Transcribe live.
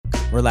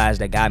realize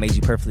that God made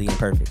you perfectly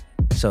imperfect.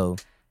 So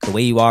the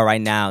way you are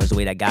right now is the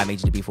way that God made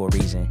you to be for a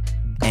reason.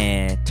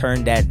 And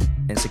turn that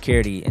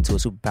insecurity into a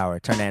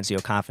superpower. Turn that into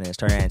your confidence.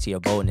 Turn that into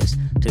your boldness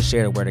to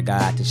share the word of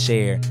God, to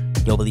share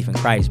your belief in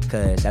Christ,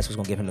 because that's what's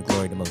going to give him the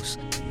glory the most.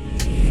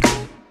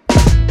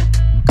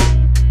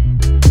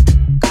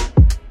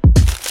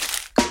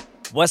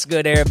 What's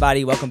good,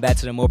 everybody? Welcome back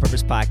to the More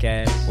Purpose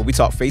Podcast, where we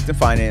talk faith and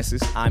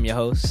finances. I'm your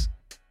host.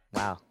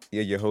 Wow.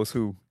 Yeah, your host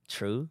who?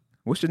 True.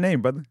 What's your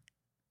name, brother?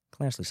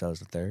 Clarence Lee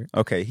Sellers III.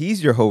 Okay,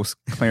 he's your host,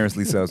 Clarence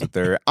Lee Sellers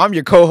III. I'm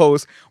your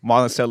co-host,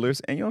 Marlon Sellers,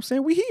 and you know what I'm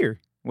saying? We here.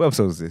 What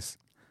episode is this?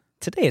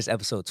 Today is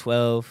episode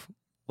 12.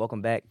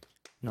 Welcome back. You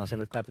know what I'm saying?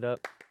 Let's clap it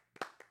up.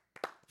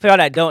 For y'all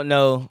that don't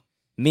know,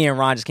 me and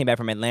Ron just came back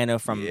from Atlanta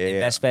from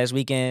Invest Fest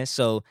weekend.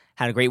 So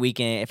had a great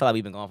weekend. It felt like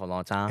we've been gone for a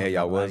long time. Yeah,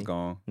 y'all was gone.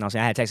 You know what I'm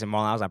saying? I had texted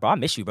Marlon. I was like, bro, I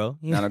miss you, bro.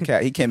 No,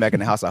 he came back in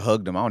the house. I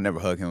hugged him. I don't never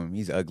hug him.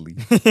 He's ugly.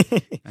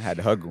 I had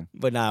to hug him.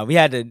 But nah, we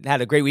had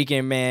a great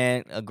weekend,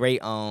 man. A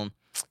great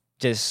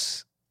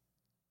just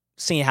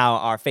seeing how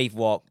our faith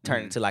walk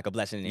turned into like a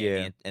blessing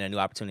and a new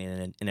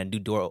opportunity and a new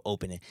door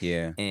opening.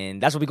 Yeah. And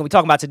that's what we're going to be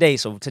talking about today.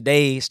 So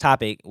today's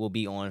topic will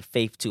be on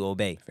faith to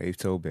obey. Faith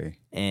to obey.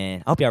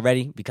 And I hope y'all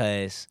ready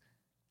because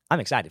I'm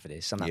excited for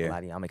this. I'm not going to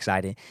lie to you. I'm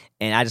excited.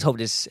 And I just hope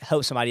this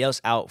helps somebody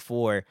else out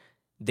for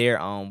their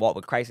walk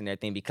with Christ and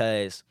everything,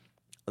 because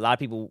a lot of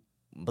people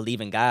believe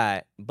in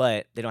God,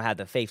 but they don't have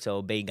the faith to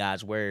obey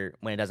God's word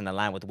when it doesn't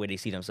align with where they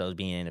see themselves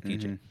being in the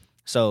future. Mm-hmm.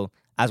 So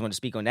I just want to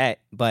speak on that.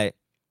 But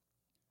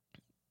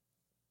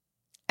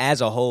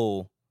as a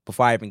whole,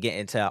 before I even get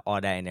into all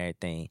that and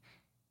everything,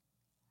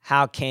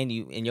 how can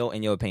you, in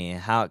your opinion,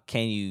 how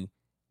can you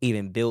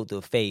even build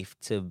the faith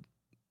to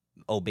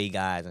obey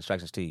God's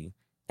instructions to you?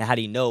 And how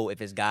do you know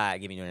if it's God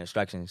giving you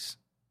instructions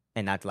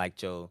and not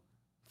like your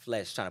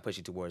flesh trying to push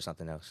you towards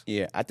something else?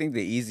 Yeah, I think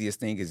the easiest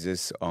thing is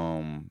just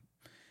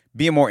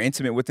being more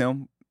intimate with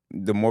him.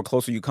 The more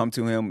closer you come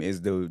to him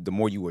is the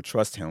more you will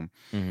trust him.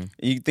 Mm-hmm.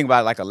 You think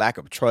about it like a lack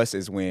of trust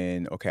is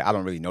when, okay, I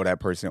don't really know that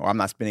person or I'm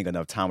not spending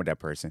enough time with that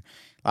person.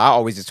 I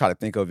always just try to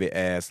think of it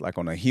as like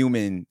on a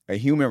human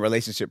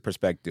relationship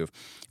perspective.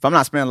 If I'm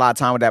not spending a lot of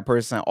time with that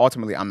person,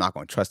 ultimately I'm not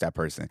going to trust that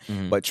person.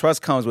 Mm-hmm. But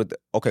trust comes with,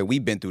 okay,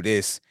 we've been through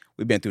this.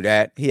 We've been through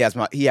that. He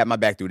had my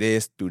back through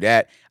this, through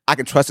that. I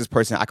can trust this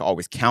person. I can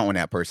always count on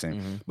that person.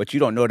 Mm-hmm. But you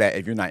don't know that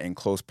if you're not in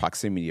close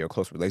proximity or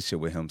close relationship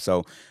with him.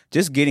 So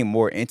just getting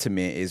more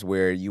intimate is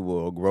where you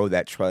will grow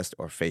that trust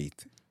or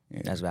faith.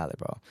 Yeah. That's valid,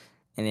 bro.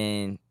 And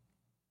then,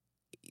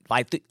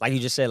 like you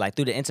just said, like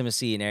through the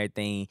intimacy and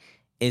everything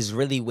is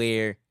really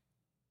where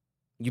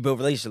you build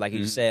relationship. Like you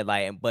just said,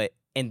 but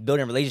in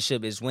building a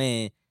relationship is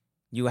when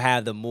you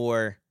have the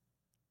more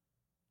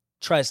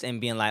trust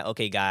and being like,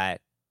 okay, God,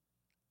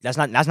 that's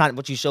not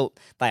what you show.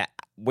 Like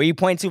where you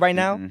point to right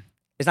now,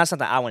 it's not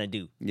something I want to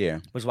do. Yeah,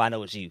 which is why I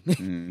know it's you,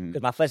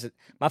 because my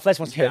flesh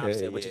wants to be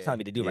opposite what you're telling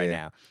me to do right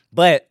now.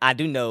 But I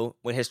do know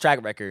with his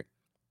track record,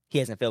 he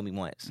hasn't failed me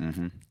once.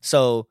 Mm-hmm.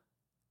 So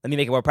let me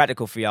make it more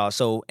practical for y'all.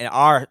 So in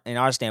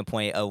our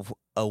standpoint of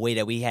a way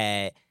that we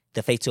had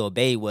the faith to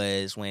obey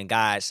was when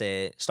God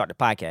said start the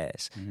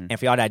podcast. Mm-hmm. And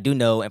for y'all that do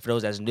know, and for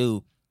those that's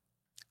new,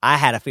 I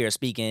had a fear of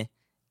speaking.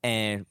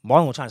 And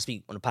Marlon was trying to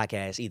speak on the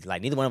podcast either.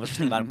 Like, neither one of us was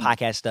thinking about the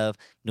podcast stuff,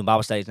 doing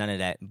Bible studies, none of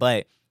that.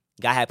 But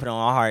God had put on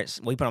our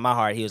hearts. When he put on my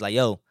heart, he was like,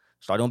 yo,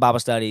 start doing Bible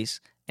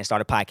studies and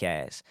start a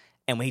podcast.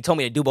 And when he told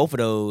me to do both of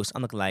those,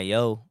 I'm looking like,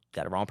 yo,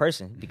 got the wrong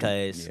person.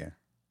 Because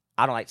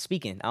I don't like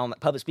speaking.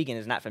 Public speaking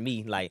is not for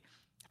me. Like,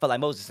 I felt like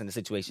Moses in the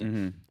situation.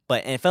 Mm-hmm.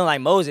 But in feeling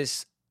like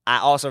Moses, I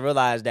also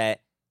realized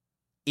that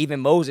even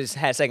Moses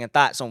had second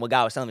thoughts on what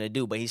God was telling him to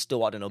do, but he still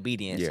walked in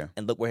obedience. Yeah.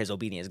 And look where his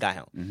obedience got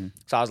him. Mm-hmm.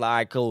 So I was like, all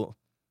right, cool.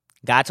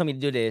 God told me to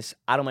do this.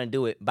 I don't want to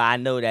do it, but I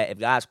know that if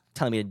God's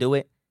telling me to do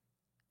it,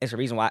 it's a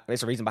reason why.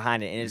 It's a reason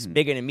behind it, and it's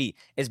bigger than me.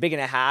 It's bigger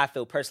than how I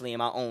feel personally in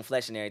my own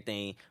flesh and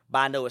everything. But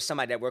I know it's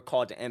somebody that we're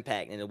called to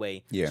impact in a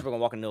way. Yeah. So we're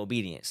gonna walk in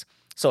obedience.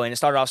 So and it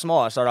started off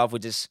small. It started off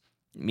with just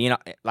me and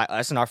like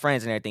us and our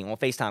friends and everything on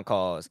FaceTime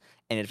calls,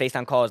 and the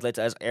FaceTime calls led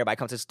to us everybody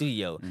come to the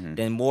studio. Mm-hmm.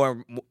 Then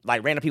more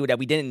like random people that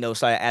we didn't know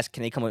started asking,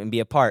 can they come up and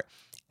be a part?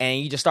 And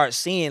you just start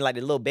seeing like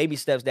the little baby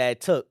steps that it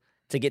took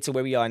to get to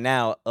where we are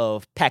now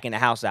of packing the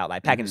house out,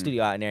 like packing the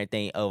studio out and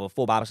everything of a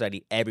full Bible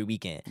study every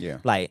weekend. Yeah.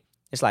 Like,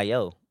 it's like,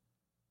 yo,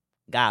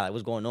 God, like,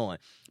 what's going on?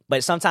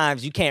 But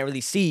sometimes you can't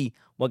really see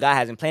what God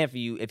has in plan for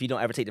you if you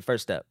don't ever take the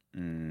first step. If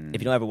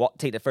you don't ever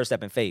take the first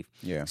step in faith.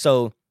 Yeah.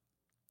 So,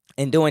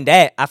 in doing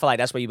that, I feel like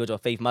that's where you build your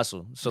faith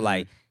muscle. So,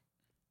 like,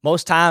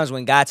 most times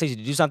when God tells you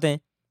to do something,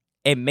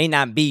 it may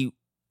not be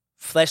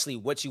fleshly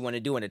what you want to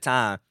do in the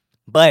time.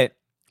 But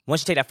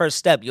once you take that first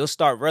step, you'll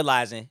start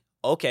realizing,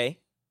 okay,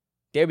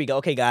 there we go.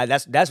 Okay, God,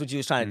 that's what you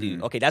was trying to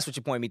do. Okay, that's what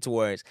you pointed me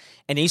towards.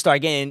 And then you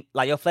start getting,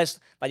 like, your flesh,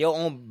 like, your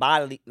own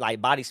body,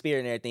 spirit,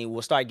 and everything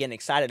will start getting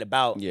excited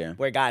about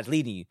where God's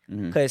leading you.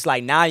 Because,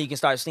 like, now you can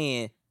start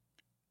seeing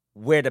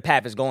where the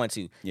path is going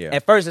to. Yeah.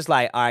 At first, it's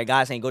like, all right,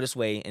 God's saying go this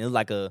way. And it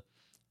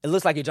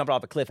looks like you're jumping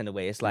off a cliff in a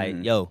way. It's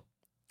like, yo,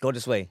 go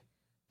this way.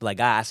 But, like,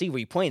 God, I see where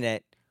you're pointing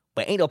at,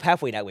 but ain't no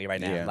pathway that way right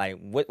now. Yeah. Like,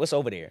 what's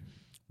over there?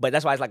 But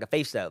that's why it's like a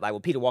faith step. Like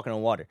with Peter walking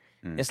on water.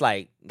 It's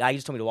like, God, you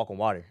just told me to walk on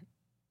water.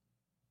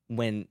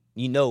 When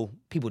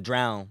people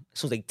drown as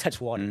soon as they touch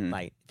water.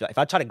 Like if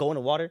I try to go in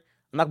the water,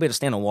 I'm not gonna be able to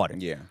stand on water.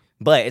 Yeah.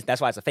 But that's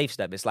why it's a faith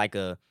step. It's like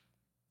when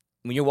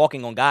you're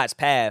walking on God's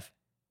path,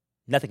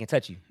 nothing can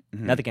touch you.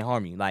 Nothing can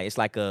harm you. Like it's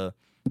like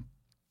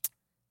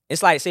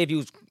say if you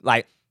was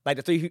like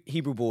the 3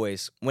 Hebrew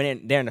boys went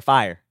in there in the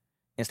fire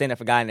and standing up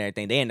for God and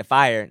everything. They in the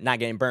fire, not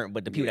getting burnt,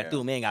 but the people that threw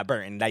them in got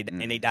burnt and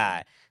they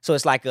died. So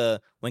it's like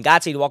when God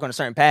tells you to walk on a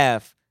certain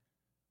path,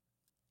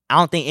 I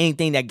don't think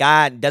anything that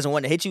God doesn't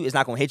want to hit you is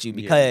not going to hit you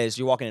because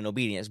you're walking in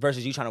obedience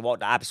versus you trying to walk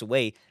the opposite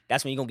way.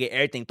 That's when you're going to get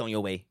everything thrown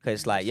your way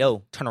because it's like,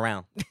 yo, turn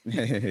around.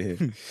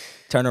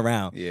 Turn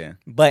around. Yeah.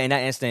 But in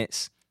that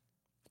instance,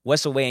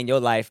 what's a way in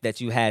your life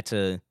that you had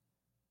to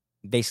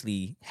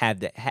basically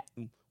have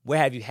where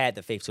have you had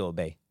the faith to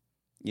obey?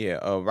 Yeah.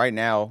 Right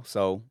now,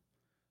 so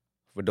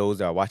for those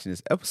that are watching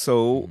this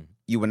episode,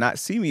 you will not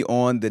see me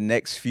on the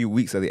next few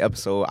weeks of the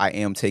episode. I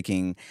am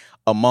taking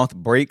a month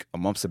break, a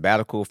month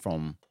sabbatical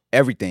from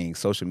everything,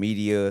 social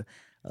media,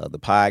 the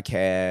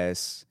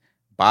podcast,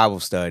 Bible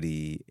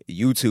study,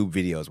 YouTube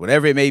videos,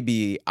 whatever it may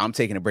be. I'm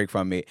taking a break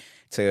from it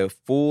to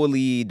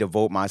fully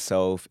devote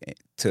myself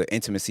to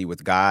intimacy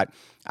with God.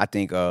 I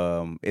think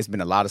it's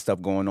been a lot of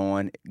stuff going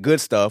on.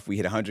 Good stuff. We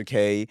hit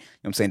 100K. You know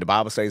what I'm saying? The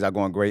Bible studies are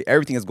going great.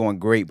 Everything is going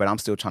great, but I'm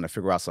still trying to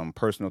figure out some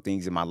personal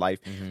things in my life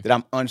that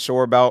I'm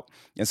unsure about.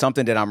 And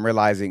something that I'm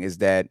realizing is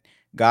that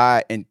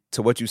God, and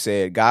to what you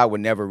said, God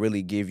would never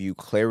really give you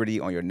clarity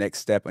on your next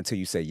step until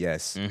you say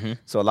yes.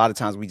 So a lot of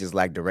times we just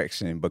lack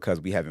direction because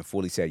we haven't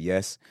fully said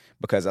yes.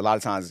 Because a lot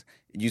of times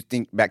you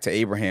think back to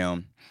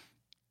Abraham,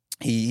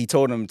 he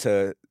told him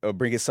to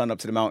bring his son up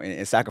to the mountain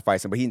and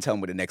sacrifice him, but he didn't tell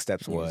him what the next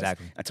steps was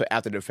until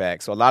after the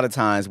fact. So a lot of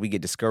times we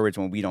get discouraged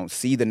when we don't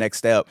see the next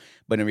step,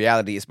 but in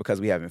reality it's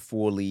because we haven't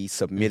fully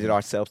submitted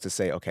ourselves to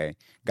say, okay,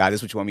 God, this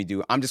is what you want me to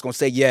do. I'm just going to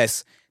say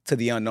yes to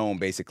the unknown,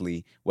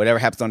 basically. Whatever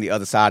happens on the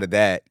other side of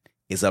that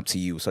is up to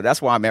you. So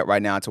that's where I'm at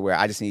right now, to where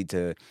I just need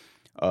to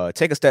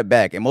take a step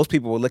back. And most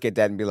people will look at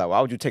that and be like, why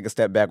would you take a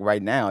step back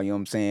right now? You know what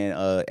I'm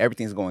saying?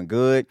 Everything's going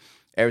good.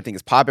 Everything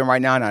is popping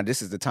right now. Now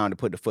this is the time to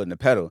put the foot in the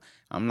pedal.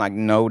 I'm like,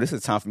 no, this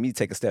is time for me to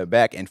take a step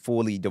back and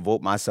fully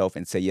devote myself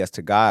and say yes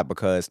to God,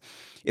 because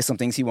it's some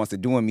things he wants to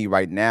do in me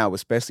right now,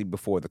 especially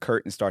before the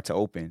curtains start to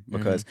open.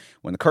 Because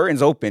when the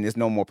curtains open, there's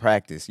no more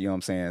practice. You know what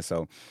I'm saying?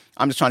 So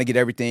I'm just trying to get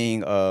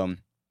everything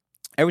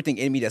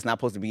in me that's not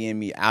supposed to be in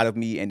me out of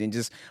me, and then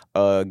just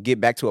get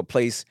back to a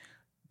place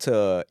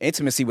to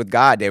intimacy with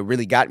God that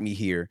really got me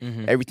here.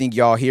 Everything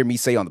y'all hear me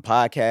say on the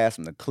podcast,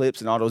 from the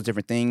clips and all those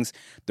different things,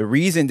 the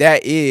reason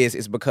that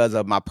is because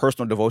of my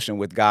personal devotion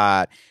with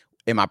God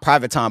in my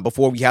private time.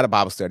 Before we had a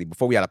Bible study,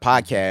 before we had a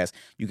podcast,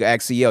 you could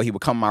ask CL, he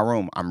would come in my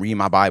room. I'm reading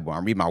my Bible,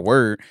 I'm reading my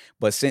word.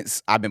 But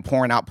since I've been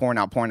pouring out,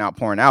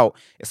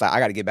 it's like I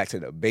got to get back to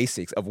the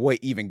basics of what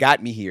even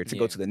got me here to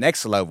go to the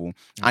next level.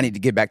 I need to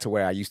get back to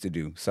where I used to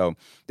do. So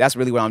that's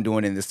really what I'm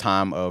doing in this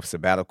time of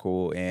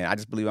sabbatical. And I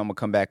just believe I'm going to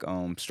come back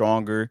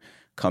stronger,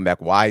 come back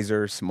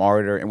wiser,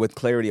 smarter, and with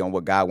clarity on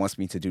what God wants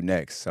me to do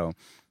next. So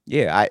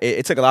yeah,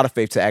 it took a lot of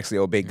faith to actually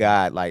obey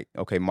God. Like,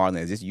 okay, Marlon,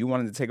 is this you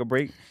wanted to take a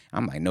break?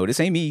 I'm like, no, this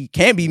ain't me.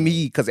 Can't be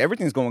me, because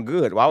everything's going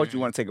good. Why would you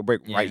want to take a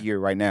break right here,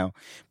 right now?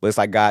 But it's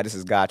like, God, this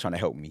is God trying to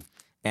help me.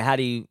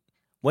 And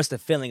what's the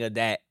feeling of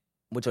that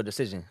with your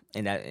decision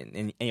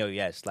in your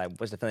yes? Like,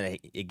 what's the feeling that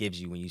it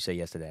gives you when you say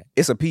yes to that?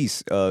 It's a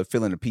peace,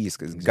 feeling of peace,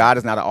 because God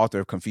is not an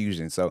author of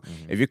confusion. So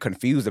if you're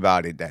confused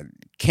about it, that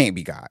can't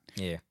be God.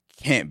 Yeah.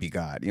 Can't be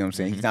God. You know what I'm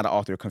saying? He's not an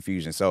author of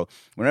confusion. So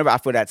whenever I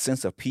feel that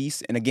sense of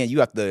peace, and again, you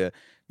have to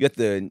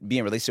be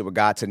in relationship with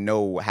God to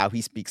know how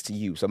he speaks to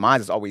you. So mine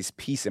is always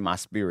peace in my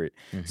spirit.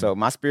 So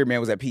my spirit man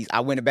was at peace.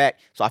 I went back.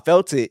 So I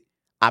felt it.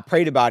 I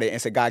prayed about it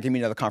and said, God, give me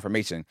another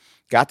confirmation.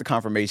 Got the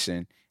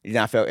confirmation. And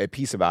then I felt at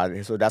peace about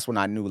it. So that's when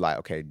I knew, like,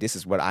 okay, this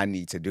is what I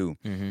need to do.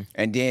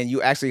 And then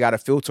you actually got to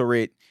filter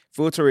it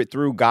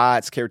through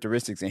God's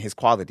characteristics and his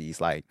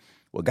qualities. Like,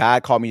 well,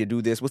 God called me to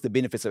do this. What's the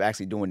benefits of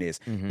actually doing this?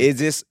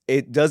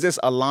 Does this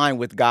align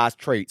with God's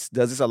traits?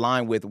 Does this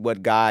align with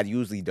what God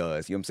usually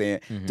does? You know what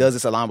I'm saying? Does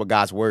this align with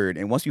God's word?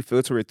 And once you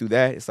filter it through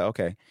that, it's like,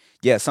 okay.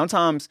 Yeah,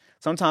 sometimes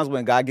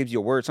when God gives you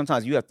a word,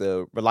 sometimes you have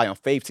to rely on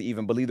faith to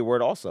even believe the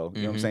word also.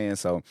 You know what I'm saying?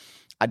 So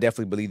I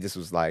definitely believe this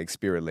was like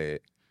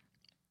spirit-led.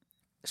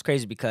 It's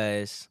crazy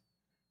because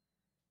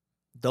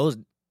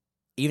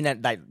even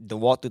that, like, the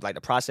walk through, like,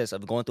 the process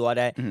of going through all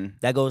that,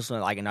 that goes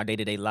on, like, in our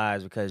day-to-day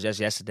lives, because just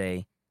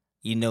yesterday,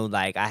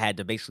 like, I had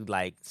to basically,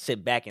 like,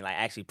 sit back and, like,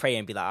 actually pray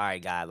and be like, all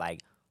right, God, like,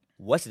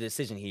 what's the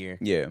decision here?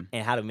 Yeah.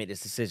 And how to make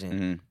this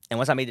decision. And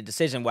once I made the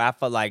decision where I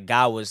felt like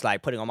God was,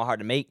 like, putting on my heart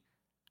to make,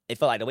 it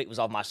felt like the weight was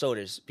off my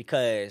shoulders,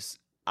 because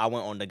I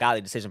went on the godly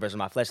decision versus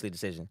my fleshly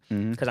decision.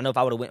 Because I know if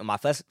I would have went on my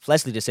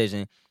fleshly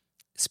decision,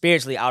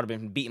 spiritually I would have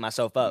been beating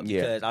myself up,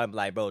 because I'd be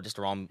like, bro, this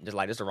the wrong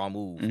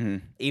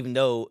move. Even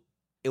though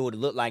it would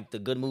look like the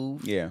good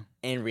move. Yeah.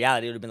 In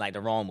reality, it would have been like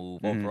the wrong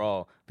move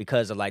overall,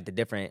 because of, like, the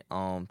different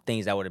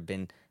things that would have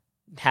been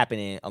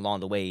happening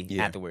along the way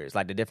afterwards,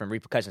 like the different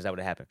repercussions that would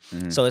have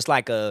happened. So it's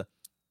like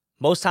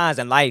most times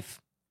in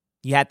life,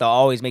 you have to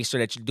always make sure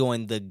that you're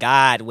doing the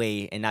God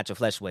way and not your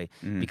flesh way,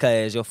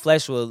 because your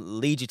flesh will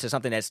lead you to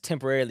something that's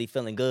temporarily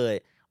feeling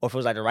good or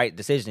feels like the right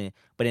decision,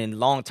 but in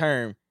long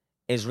term,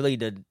 it's really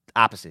the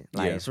opposite.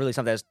 Like it's really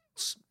something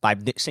that's like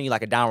sending you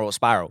like a downward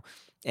spiral.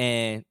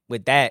 And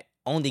with that,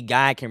 only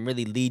God can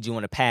really lead you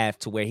on a path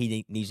to where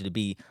He needs you to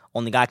be.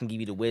 Only God can give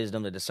you the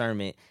wisdom, the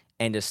discernment,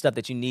 and the stuff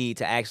that you need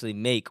to actually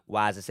make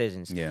wise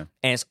decisions. Yeah.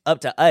 And it's up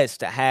to us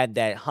to have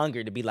that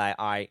hunger to be like,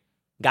 all right,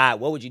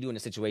 God, what would you do in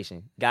this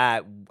situation?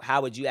 God,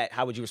 how would you act?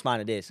 How would you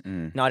respond to this?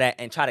 And all that,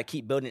 and try to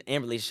keep building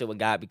in relationship with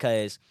God,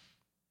 because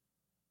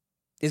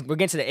we're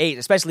getting to the age,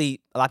 especially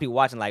a lot of people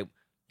watching, like,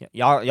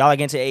 y'all are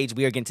getting to the age,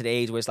 we are getting to the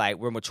age where it's like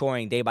we're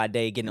maturing day by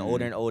day, getting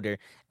older and older,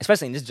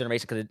 especially in this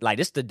generation, because like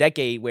this is the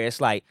decade where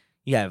it's like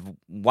you have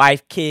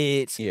wife,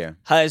 kids,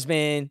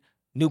 husband,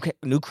 new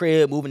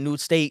crib, moving new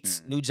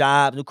states, new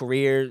job, new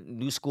career,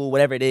 new school,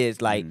 whatever it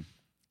is. Like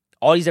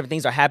all these different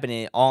things are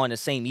happening all in the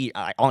same year,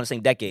 all in the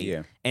same decade.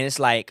 Yeah. And it's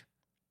like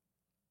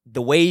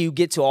the way you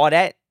get to all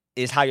that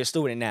is how you're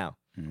stewarding now.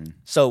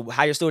 So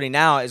how you're stewarding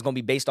now is going to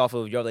be based off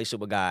of your relationship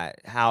with God,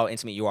 how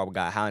intimate you are with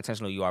God, how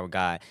intentional you are with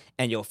God,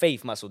 and your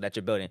faith muscle that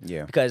you're building.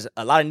 Yeah. Because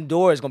a lot of new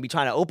doors going to be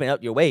trying to open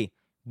up your way,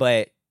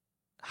 but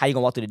how you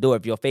going to walk through the door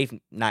if your faith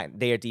not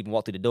there to even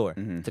walk through the door?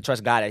 To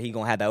trust God that He's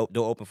going to have that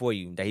door open for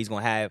you, that He's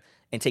going to have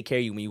and take care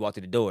of you when you walk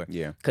through the door.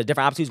 Yeah. Because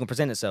different opportunities going to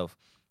present itself.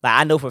 Like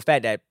I know for a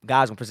fact that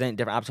God's going to present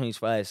different opportunities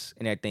for us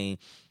and everything,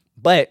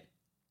 but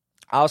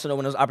I also know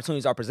when those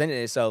opportunities are presented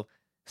itself,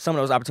 some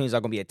of those opportunities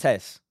are going to be a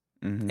test.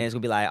 And it's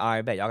gonna be like, all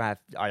right, bet y'all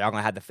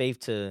gonna have the faith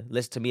to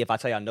listen to me if I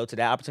tell y'all no to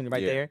that opportunity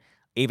right there,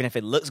 even if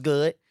it looks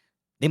good.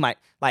 They might,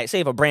 like,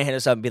 say if a brand hit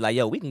us up and be like,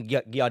 yo, we can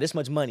get y'all this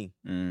much money.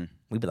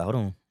 We be like, hold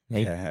on,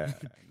 hey,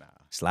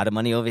 it's a lot of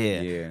money over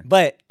here. Yeah.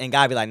 But and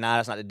God be like, nah,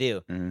 that's not the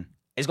deal.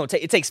 It's gonna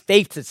take. It takes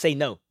faith to say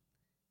no.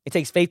 It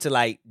takes faith to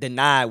like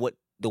deny what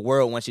the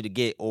world wants you to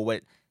get or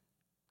what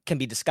can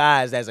be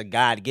disguised as a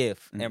God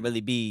gift and really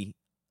be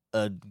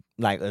a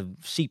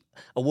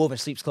wolf in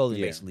sheep's clothing,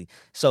 basically.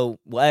 So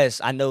with us,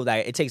 I know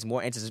that it takes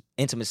more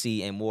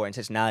intimacy and more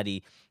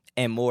intentionality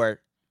and more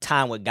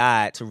time with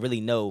God to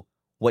really know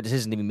what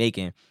decision to be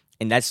making.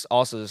 And that's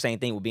also the same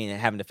thing with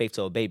having the faith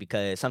to obey,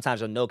 because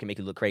sometimes your no can make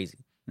you look crazy,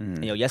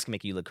 and your yes can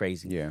make you look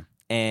crazy. Yeah.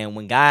 And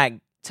when God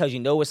tells you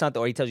no with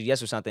something or He tells you yes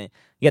with something,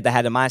 you have to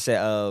have the mindset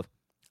of,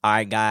 all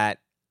right, God,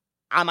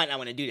 I might not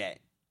want to do that,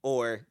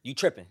 or you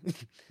tripping,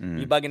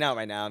 you bugging out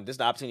right now. This is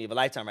the opportunity of a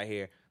lifetime right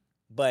here,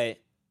 but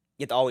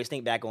you have to always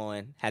think back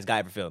on, has God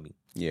ever failed me?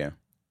 Yeah.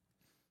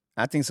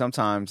 I think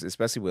sometimes,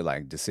 especially with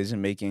like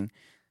decision making,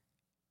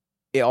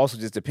 it also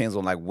just depends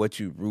on like what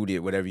you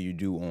rooted whatever you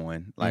do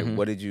on. Like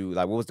what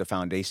was the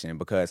foundation?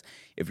 Because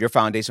if your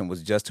foundation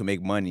was just to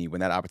make money, when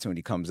that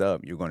opportunity comes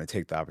up, you're going to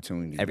take the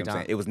opportunity. Every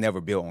time. It was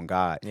never built on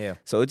God. Yeah.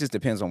 So it just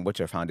depends on what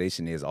your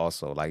foundation is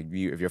also. Like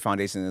if your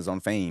foundation is on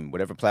fame,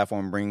 whatever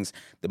platform brings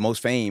the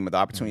most fame or the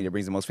opportunity that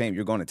brings the most fame,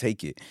 you're going to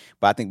take it.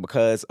 But I think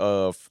because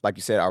of, like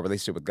you said, our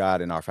relationship with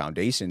God and our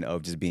foundation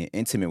of just being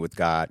intimate with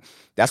God,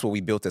 that's what we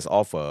built this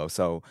off of.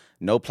 So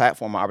no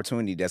platform or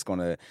opportunity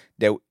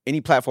any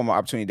platform or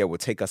opportunity that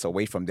would take us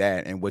away from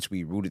that, in which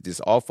we rooted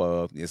this off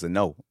of, is a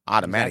no,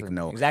 automatic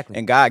no. Exactly.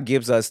 And God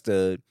gives us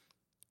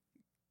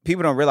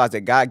people don't realize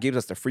that God gives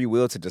us the free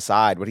will to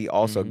decide, but He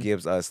also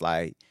gives us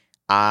like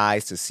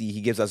eyes to see.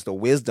 He gives us the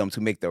wisdom to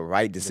make the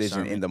right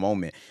decision in the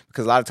moment.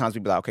 Because a lot of times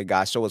we be like, okay,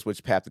 God, show us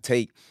which path to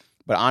take.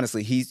 But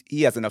honestly,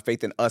 He has enough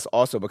faith in us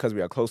also, because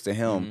we are close to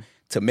Him,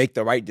 to make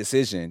the right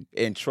decision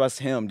and trust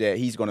Him that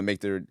He's going to make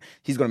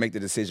the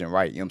decision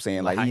right. You know what I'm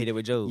saying? Like He did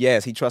with Job.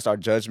 Yes, He trusts our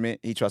judgment.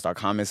 He trusts our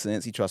common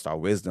sense. He trusts our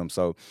wisdom.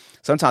 So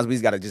sometimes we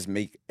just got to just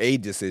make a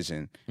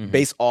decision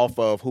based off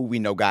of who we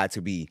know God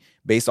to be,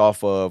 based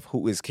off of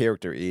who His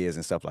character is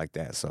and stuff like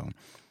that. So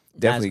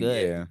definitely,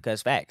 that's good.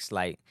 Because facts,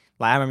 like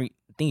I remember,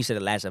 I think you said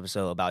the last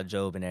episode about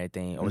Job and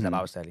everything, or was that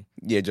Bible study?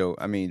 Yeah, Job.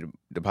 I mean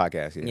the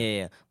podcast.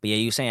 Yeah. But yeah,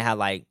 you were saying how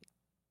like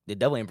the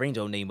devil didn't bring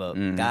Job's name up.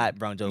 God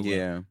brought Job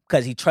up.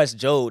 Because He trusts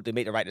Job to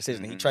make the right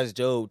decision. He trusts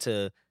Job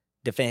to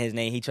defend his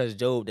name. He trusts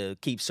Job to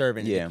keep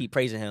serving and to keep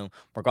praising Him,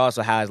 regardless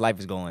of how his life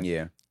is going.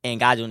 Yeah. And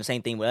God doing the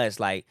same thing with us.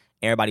 Like,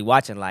 everybody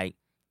watching, like,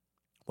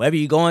 whatever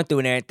you're going through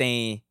and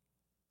everything,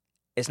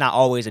 it's not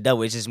always a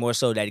devil. It's just more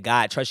so that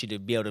God trusts you to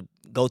be able to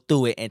go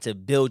through it and to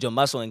build your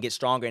muscle and get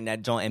stronger in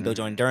that joint and build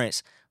your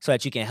endurance so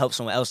that you can help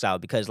someone else out.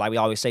 Because like we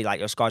always say, like,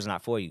 your scars are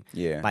not for you.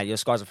 Yeah. Like, your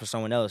scars are for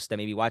someone else that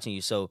may be watching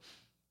you. So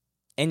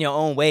in your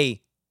own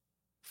way,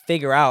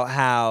 figure out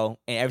how,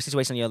 in every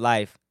situation in your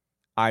life,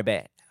 all right,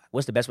 bet,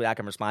 what's the best way I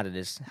can respond to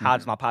this? How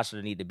does my posture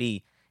need to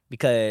be?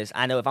 Because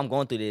I know if I'm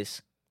going through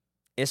this,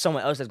 it's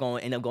someone else that's going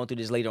to end up going through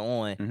this later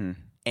on,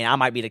 and I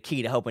might be the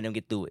key to helping them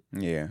get through it.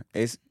 Yeah.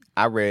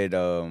 I read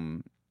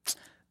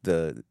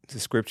the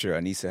scripture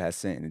Anissa has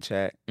sent in the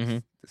chat.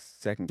 The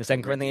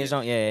second Corinthians,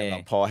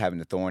 about Paul having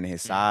the thorn in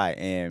his side,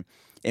 and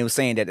it was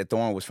saying that the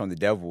thorn was from the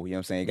devil. You know what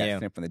I'm saying? He got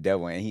sent from the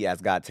devil, and he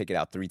asked God to take it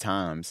out 3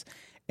 times.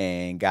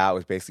 and God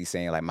was basically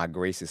saying like, my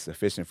grace is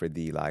sufficient for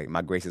thee, like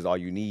my grace is all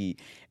you need.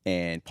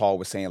 And Paul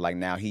was saying like,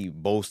 now he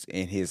boasts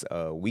in his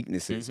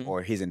weaknesses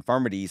or his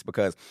infirmities,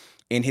 because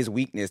in his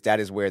weakness, that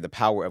is where the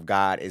power of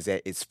God is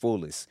at its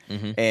fullest.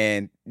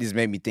 And this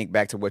made me think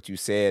back to what you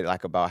said,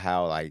 like about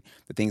how like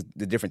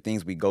the different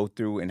things we go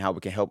through and how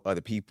we can help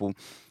other people.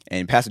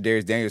 And Pastor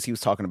Darius Daniels, he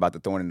was talking about the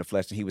thorn in the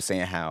flesh, and he was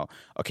saying how,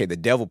 okay, the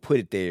devil put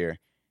it there,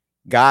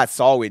 God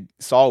saw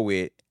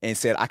it and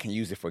said, I can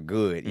use it for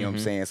good. You know what I'm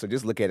saying? So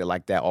just look at it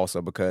like that also,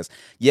 because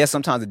yes,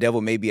 sometimes the devil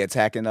may be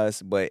attacking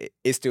us, but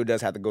it still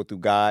does have to go through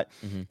God.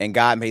 And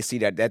God may see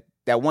that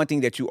one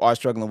thing that you are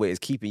struggling with is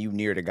keeping you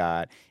near to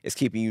God. It's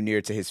keeping you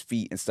near to his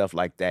feet and stuff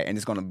like that. And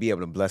it's going to be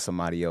able to bless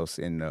somebody else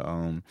in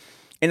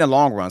the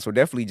long run. So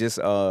definitely just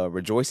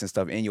rejoice and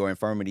stuff in your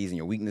infirmities and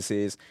your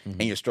weaknesses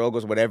and your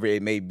struggles, whatever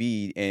it may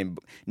be. And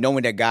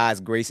knowing that God's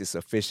grace is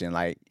sufficient.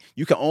 Like,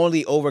 you can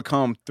only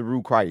overcome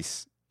through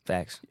Christ.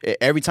 Facts.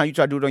 Every time you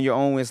try to do it on your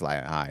own, it's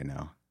like, all right,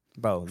 now.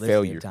 Bro,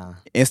 failure. Time.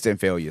 Instant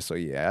failure. So,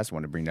 yeah, I just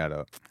want to bring that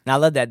up. And I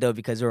love that, though,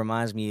 because it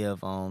reminds me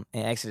of in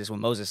Exodus when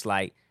Moses,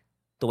 like,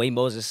 the way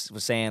Moses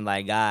was saying,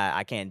 like, God,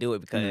 I can't do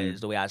it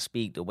because the way I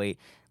speak, the way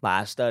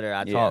like I stutter,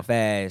 I talk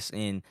fast,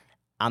 and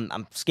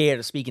I'm scared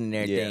of speaking and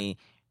everything. Yeah.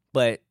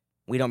 But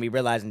we don't be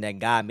realizing that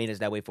God made us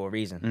that way for a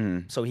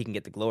reason, so he can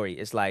get the glory.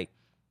 It's like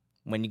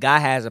when God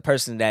has a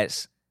person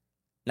that's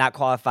not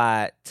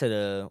qualified to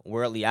the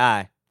worldly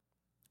eye,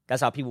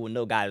 that's how people will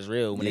know God is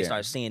real, when they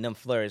start seeing them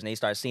flourish and they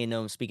start seeing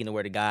them speaking the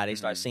word of God. They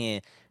start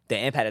seeing the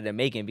impact that they're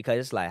making, because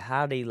it's like,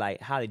 how they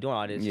doing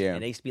all this,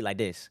 and they speak like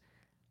this.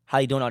 How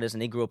they doing all this,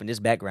 and they grew up in this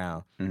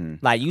background.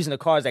 Like, using the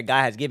cards that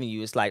God has given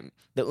you, it's like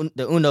the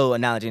Uno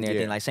analogy and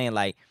everything. Like saying,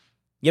 like,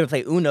 you ever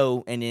play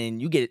Uno and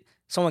then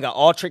someone got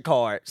all trick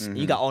cards and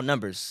you got all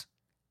numbers,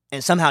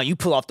 and somehow you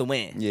pull off the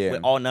win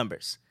with all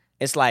numbers.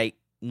 It's like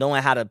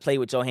knowing how to play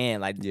with your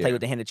hand, like play with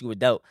the hand that you were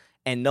dealt,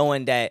 and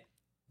knowing that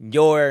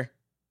your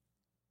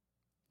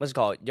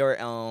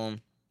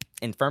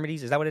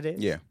infirmities, is that what it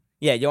is?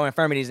 Yeah, your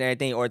infirmities and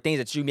everything, or things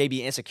that you may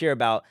be insecure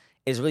about,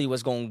 is really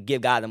what's going to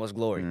give God the most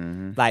glory.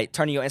 Like,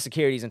 turning your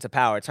insecurities into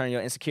power, turning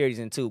your insecurities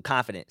into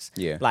confidence.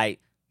 Like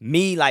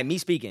me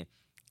speaking,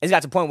 it's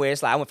got to the point where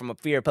it's like I went from a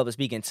fear of public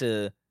speaking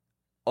to,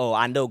 oh,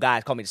 I know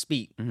God's called me to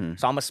speak. So I'm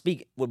going to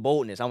speak with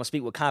boldness. I'm going to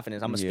speak with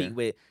confidence. I'm going to speak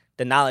with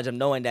the knowledge of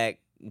knowing that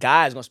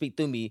God's going to speak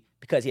through me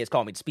because he has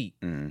called me to speak.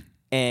 And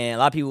a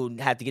lot of people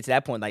have to get to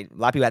that point. Like, a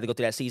lot of people have to go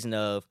through that season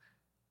of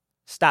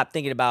stop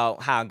thinking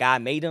about how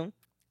God made them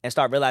and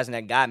start realizing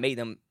that God made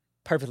them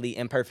perfectly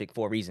imperfect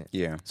for a reason.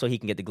 So he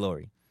can get the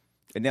glory.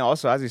 And then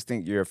also, I just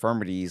think your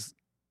infirmities,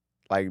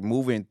 like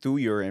moving through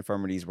your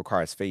infirmities,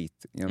 requires faith.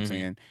 You know what I'm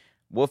saying?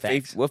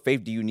 What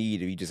faith do you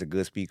need if you're just a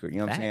good speaker? You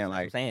know what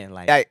I'm saying?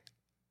 Like,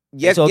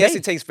 yes,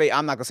 it takes faith.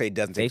 I'm not gonna say it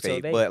doesn't take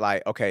faith, but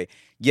like, okay,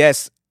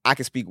 yes, I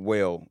can speak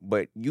well,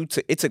 but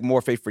it took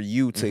more faith for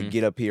you to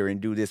get up here and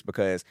do this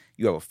because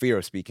you have a fear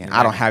of speaking.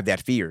 I don't have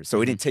that fear.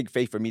 So it didn't take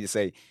faith for me to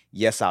say,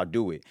 yes, I'll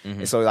do it.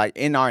 And so, like,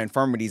 in our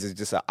infirmities, it's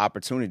just an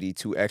opportunity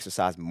to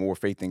exercise more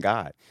faith in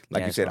God.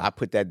 Like you said, I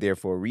put that there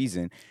for a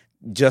reason,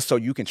 just so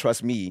you can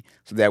trust me,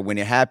 so that when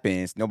it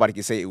happens, nobody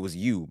can say it was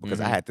you, because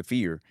I had the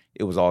fear.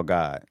 It was all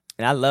God.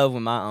 And I love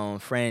when my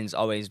friends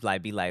always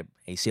like be like,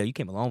 hey, CL, you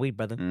came a long way,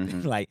 brother.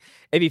 Like,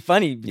 it'd be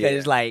funny because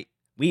it's like,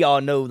 we all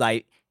know,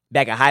 like,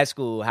 back in high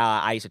school,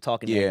 how I used to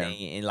talk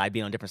and like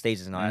be on different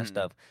stages and all that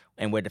stuff,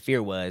 and where the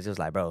fear was, it was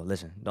like, bro,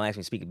 listen, don't ask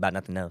me to speak about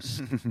nothing else.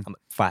 I'm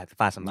gonna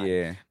find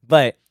somebody.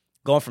 But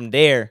going from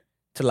there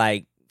to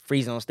like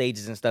freezing on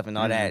stages and stuff and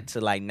all that,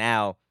 to like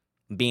now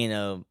being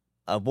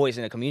a voice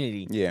in the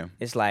community,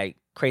 it's like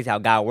crazy how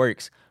God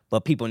works.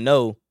 But people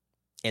know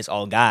it's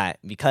all God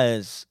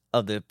because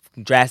of the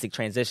drastic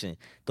transition,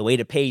 the way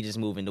the page is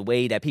moving, the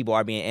way that people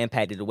are being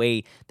impacted, the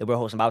way that we're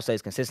hosting Bible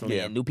studies consistently,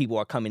 and new people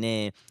are coming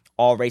in,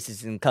 all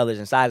races and colors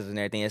and sizes and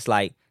everything. It's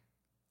like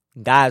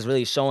God's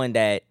really showing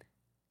that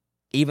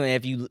even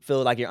if you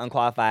feel like you're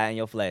unqualified in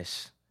your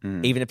flesh,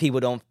 even if people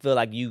don't feel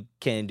like you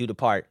can do the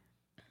part,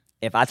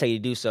 if I tell you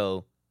to do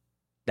so,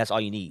 that's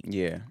all you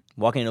need.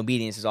 Walking in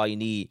obedience is all you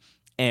need.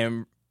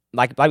 And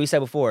like we said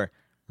before,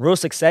 real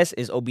success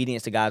is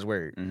obedience to God's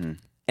word.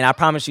 And I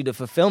promise you, the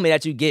fulfillment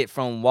that you get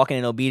from walking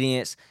in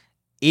obedience,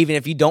 even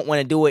if you don't want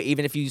to do it,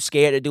 even if you're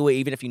scared to do it,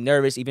 even if you're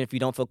nervous, even if you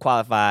don't feel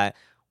qualified,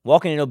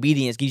 walking in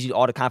obedience gives you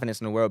all the confidence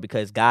in the world,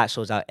 because God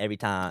shows out every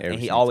time. And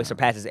he always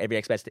surpasses every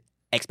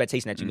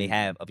expectation that you may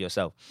have of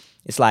yourself.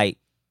 It's like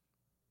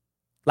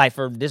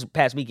for this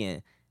past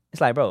weekend,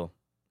 it's like, bro,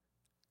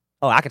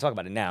 I can talk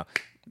about it now.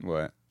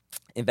 What?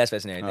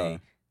 InvestFest and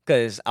everything.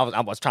 Because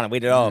I was trying to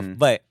wait it off.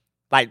 But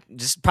like,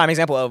 just prime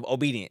example of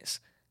obedience.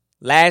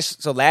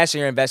 Last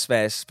year in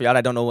InvestFest, for y'all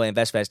that don't know what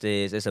InvestFest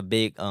is, it's a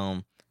big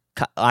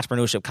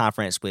entrepreneurship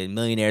conference with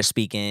millionaires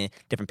speaking,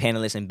 different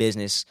panelists in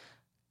business,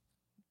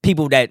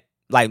 people that,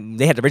 like,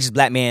 they had the richest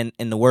black man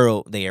in the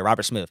world there,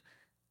 Robert Smith,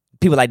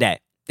 people like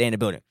that, they're in the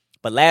building.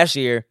 But last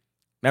year,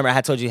 remember I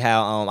had told you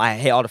how I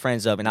hit all the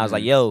friends up, and I was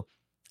like, yo,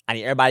 I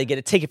need everybody to get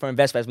a ticket for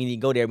InvestFest. We need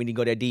to go there. We need to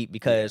go there deep,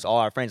 because all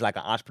our friends are like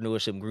an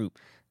entrepreneurship group.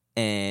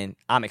 And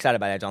I'm excited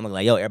about that joint. I'm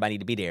like, yo, everybody need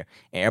to be there.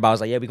 And everybody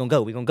was like, yeah, we gonna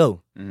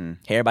go. Mm-hmm.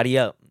 Everybody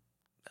up.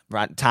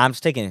 Right, time's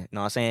ticking. You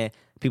know what I'm saying?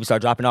 People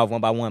start dropping off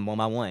one by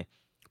one.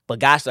 But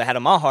God still had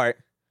in my heart,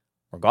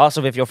 regardless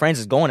of if your friends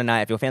is going or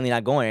not, if your family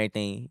not going or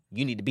anything,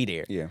 you need to be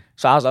there. Yeah.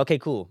 So I was like, okay,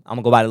 cool. I'm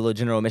gonna go buy the little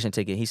general admission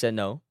ticket. He said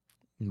no.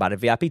 Buy the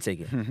VIP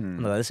ticket.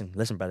 I'm like,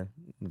 listen, brother.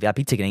 The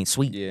VIP ticket ain't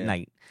sweet. Yeah.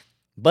 Like,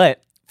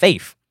 but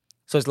faith.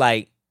 So it's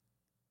like,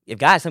 if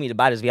God's telling me to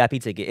buy this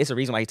VIP ticket, it's a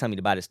reason why He's telling me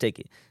to buy this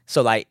ticket.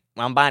 So like,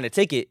 when I'm buying the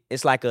ticket,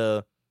 it's like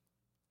a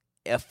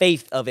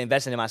faith of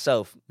investing in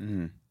myself,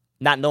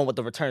 not knowing what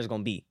the return is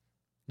gonna be.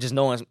 Just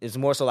knowing it's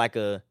more so like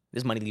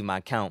this money leave my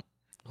account.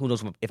 Who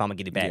knows if I'm gonna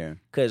get it back?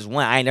 Because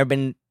one, I ain't never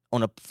been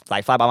on a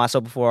fly by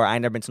myself before. I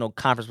ain't never been to no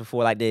conference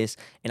before like this,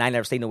 and I ain't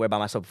never stayed nowhere by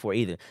myself before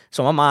either.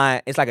 So in my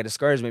mind, it's like a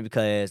discouragement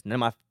because none of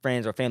my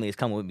friends or family is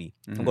coming with me.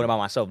 I'm going by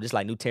myself. Just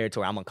like new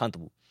territory, I'm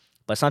uncomfortable.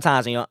 But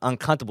sometimes in your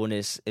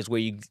uncomfortableness is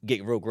where you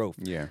get real growth.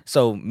 Yeah.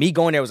 So me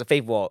going there was a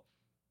faith walk,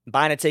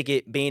 buying a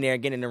ticket, being there,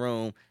 getting in the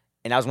room,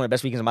 and that was one of the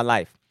best weekends of my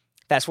life.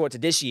 Fast forward to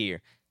this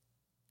year.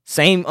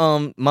 Same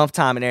month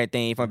time and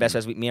everything from Best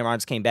Fest Week. Me and Ron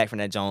just came back from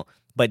that joint.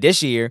 But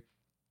this year,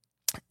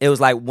 it was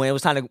like when it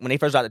was time to, when they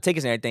first dropped the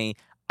tickets and everything,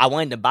 I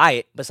wanted to buy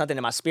it, but something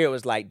in my spirit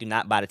was like, do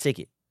not buy the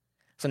ticket.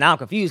 So now I'm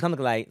confused. I'm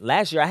like,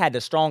 last year I had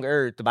the strong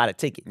urge to buy the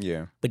ticket.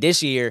 Yeah. But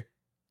this year,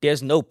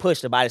 there's no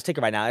push to buy this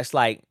ticket right now. It's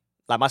like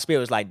my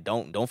spirit was like,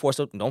 don't force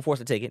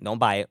the ticket, don't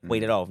buy it,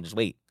 wait it off, just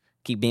wait,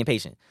 keep being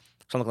patient.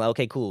 So I'm like,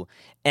 okay, cool.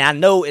 And I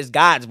know it's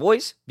God's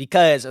voice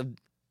because of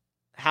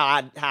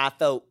how I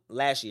felt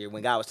last year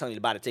when God was telling me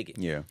to buy the ticket.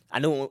 Yeah. I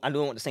knew it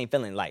with the same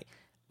feeling. Like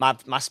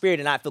my spirit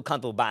did not feel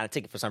comfortable buying a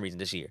ticket for some reason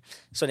this year.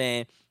 So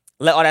then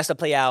let all that stuff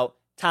play out.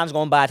 Time's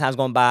going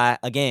by.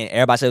 Again,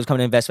 everybody said it was coming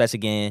to Invest Fest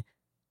again.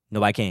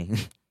 Nobody came.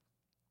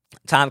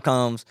 Time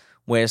comes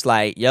where it's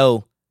like,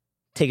 yo,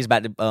 tickets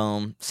about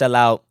to sell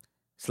out.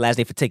 It's the last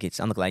day for tickets.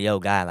 I'm looking like, yo,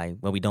 God, like,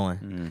 what we doing?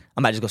 I'm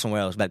about to just go somewhere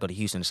else. About to go to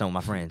Houston to some of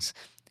my friends.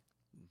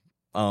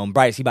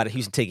 Bryce, he bought a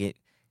Houston ticket.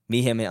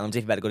 Me, him, and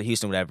Jake about to go to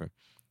Houston, whatever.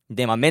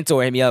 Then my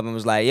mentor hit me up and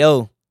was like,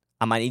 yo,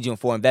 I might need you in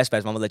 4 Invest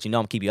Fest, but I'm gonna let you know.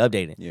 I'm gonna keep you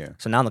updated. Yeah.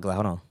 So now I'm looking like,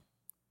 hold on.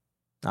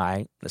 All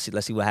right, let's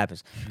see what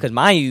happens. Because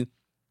mind you,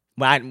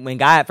 when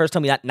God first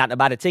told me not to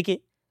buy the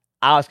ticket,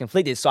 I was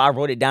conflicted. So I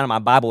wrote it down in my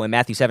Bible in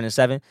Matthew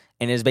 7:7,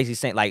 and it's basically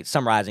saying, like,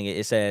 summarizing it.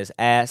 It says,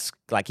 ask,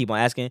 like, keep on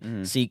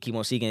asking, seek, keep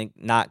on seeking,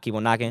 knock, keep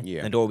on knocking,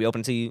 and the door will be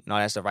open to you, and all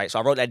that stuff, right? So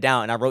I wrote that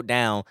down, and I wrote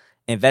down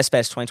Invest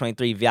Fest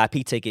 2023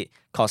 VIP ticket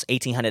costs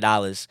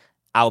 $1,800.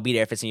 I will be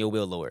there if it's in your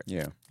will, Lord.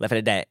 Yeah. Left it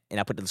at that, and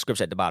I put the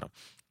scripture at the bottom.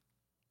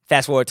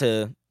 Fast forward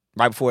to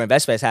right before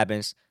Invest Fest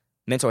happens,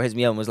 mentor hits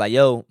me up and was like,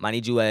 yo, I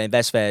need you at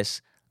Invest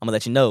Fest. I'm going to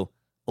let you know.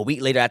 A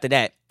week later after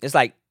that, it's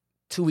like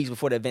 2 weeks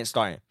before the event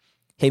starting.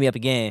 Hit me up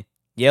again.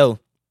 Yo,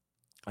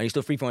 are you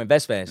still free for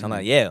Invest Fest? I'm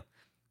like, yeah.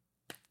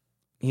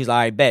 He's like, all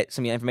right, bet.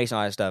 Send me your information,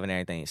 all that stuff and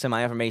everything. Send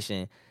my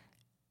information.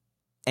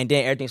 And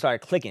then everything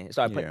started clicking.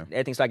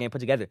 Everything started getting put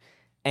together.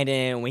 And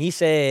then when he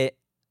said,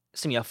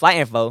 send me your flight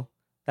info,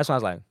 that's when I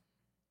was like,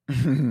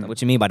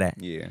 what you mean by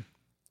that? Yeah.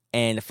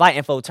 And the flight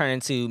info turned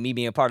into me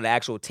being part of the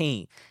actual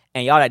team.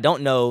 And y'all that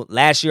don't know,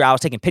 last year I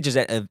was taking pictures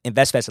at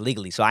Invest Fest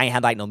illegally. So I ain't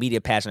had like no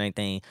media pass or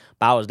anything.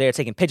 But I was there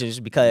taking pictures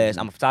because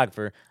I'm a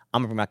photographer.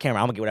 I'm gonna bring my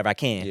camera. I'm gonna get whatever I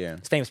can. Yeah.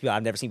 It's famous people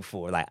I've never seen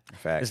before. Like,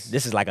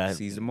 this is like a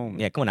seize the moment.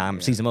 Yeah, come on now.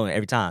 I'm seize the moment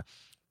every time.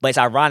 But it's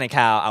ironic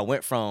how I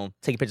went from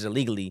taking pictures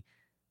illegally,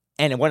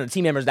 and then one of the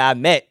team members that I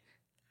met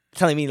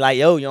telling me like,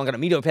 "Yo, you don't got a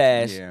media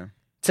pass,"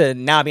 to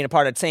now being a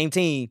part of the same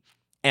team,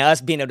 and us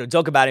being able to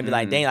joke about it and be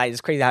like, "Dang, like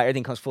it's crazy how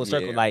everything comes full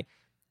circle." Yeah. Like,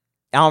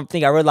 I don't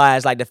think I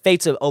realized like the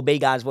faith to obey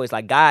God's voice.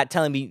 Like God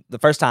telling me the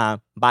first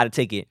time buy the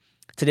ticket.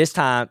 To this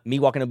time, me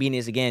walking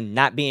obedience again,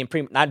 not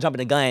jumping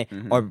the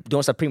gun or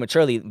doing stuff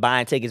prematurely,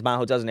 buying tickets, buying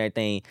hotels and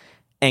everything.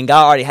 And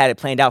God already had it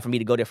planned out for me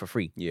to go there for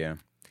free. Yeah.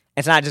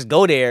 And so I just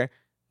go there.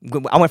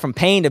 I went from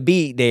paying to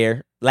be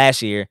there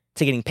last year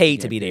to getting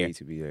paid to be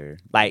there.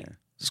 Like,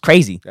 it's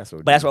crazy.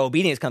 But that's where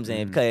obedience comes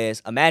in.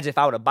 Because imagine if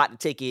I would have bought the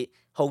ticket,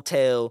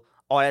 hotel,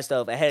 all that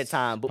stuff ahead of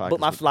time, booked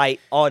my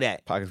flight, all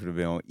that. Pockets would have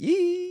been on.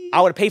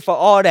 I would have paid for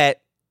all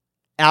that,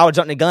 and I would have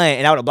jumped the gun,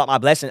 and I would have blocked my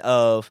blessing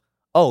of,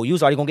 oh, you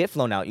was already gonna get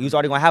flown out. You was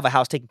already gonna have a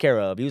house taken care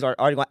of. You was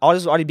already going, all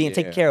this was already being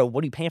taken care of.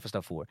 What are you paying for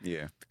stuff for?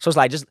 Yeah. So it's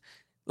like just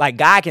like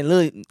God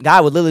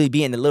would literally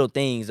be in the little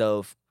things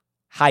of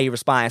how you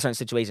respond in certain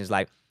situations.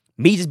 Like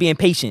me just being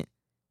patient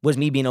was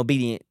me being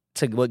obedient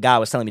to what God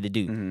was telling me to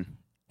do.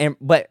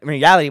 But in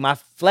reality, my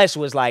flesh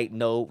was like,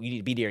 no, you need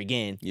to be there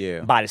again.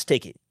 Yeah. Buy this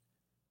ticket.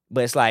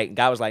 But it's like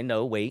God was like,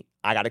 no, wait,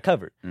 I got it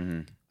covered.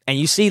 And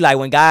you see, like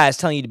when God is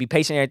telling you to be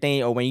patient and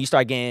everything, or when you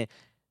start getting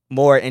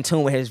more in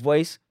tune with His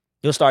voice,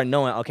 you'll start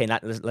knowing, okay,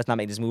 let's not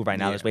make this move right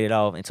now. Let's wait it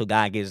off until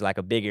God gives like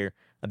a bigger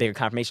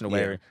confirmation or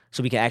whatever,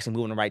 so we can actually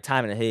move in the right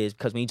timing of His.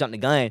 Because when you jump the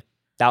gun,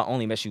 that'll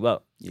only mess you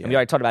up. And we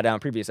already talked about that on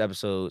previous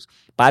episodes.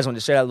 But I just wanted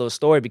to share that little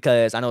story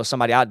because I know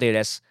somebody out there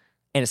that's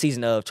in a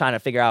season of trying to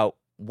figure out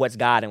what's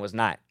God and what's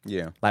not.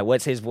 Yeah, like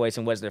what's His voice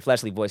and what's their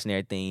fleshly voice and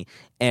everything.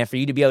 And for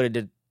you to be able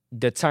to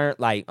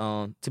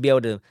to be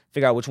able to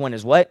figure out which one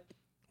is what.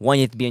 One,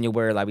 you have to be in your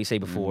word, like we say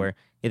before.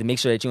 You have to make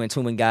sure that you're in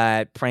tune with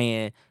God,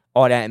 praying,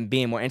 all that, and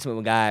being more intimate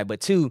with God.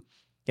 But 2, you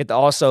have to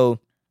also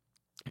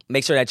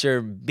make sure that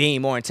you're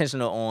being more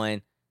intentional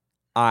on,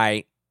 all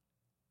right,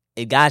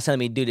 if God's telling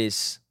me to do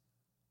this,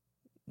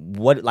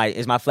 what, like,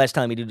 is my flesh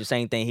telling me to do the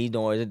same thing he's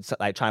doing, or is it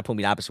like trying to pull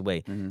me the opposite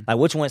way? Like,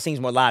 which one seems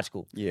more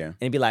logical? Yeah. And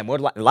it'd be like, more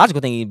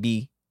logical thing would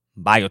be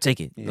buy your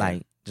ticket. Yeah.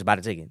 Like, just buy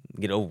the ticket.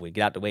 Get it over with.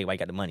 Get out the way while you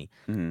got the money.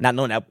 Not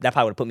knowing that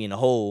probably would have put me in a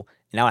hole,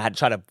 and now I had to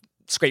try to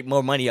scrape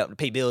more money up to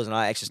pay bills and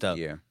all that extra stuff.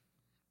 Yeah.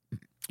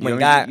 When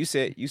God, you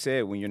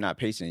said when you're not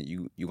patient,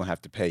 you're gonna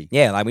have to pay.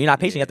 Yeah, like when you're not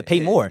patient, you have to pay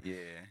more. Yeah.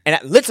 And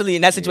literally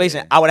in that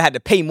situation, I would have had to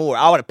pay more.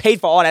 I would have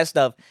paid for all that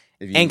stuff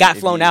and got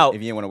flown out.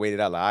 If you didn't want to wait it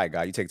out, like, all right,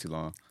 God, you take too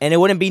long. And it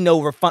wouldn't be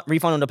no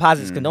refund on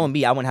deposits, because knowing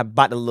me, I wouldn't have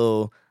bought the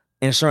little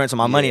insurance on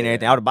my money and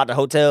everything. I would have bought the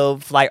hotel,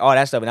 flight, all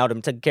that stuff, and I would have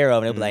been taken care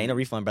of. And they'd be like, ain't no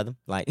refund, brother.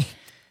 Like,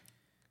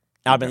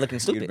 I would have been looking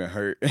stupid. You'd been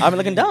hurt. I would have been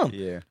looking dumb.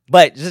 Yeah.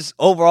 But just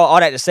overall, all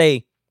that to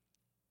say,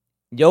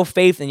 your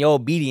faith and your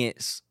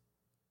obedience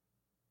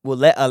will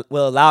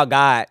allow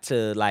God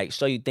to, like,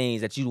 show you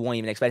things that you won't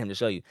even expect him to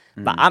show you.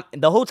 But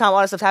the whole time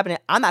all that stuff's happening,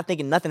 I'm not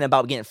thinking nothing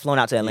about getting flown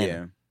out to Atlanta.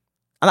 Yeah.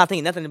 I'm not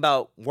thinking nothing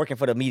about working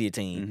for the media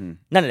team.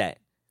 None of that.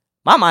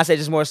 My mindset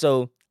is just more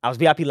so, I was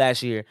VIP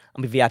last year,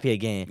 I'm going to be VIP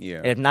again. Yeah.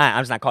 And if not,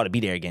 I'm just not called to be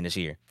there again this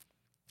year.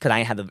 Because I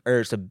ain't have the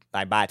urge to,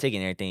 like, buy a ticket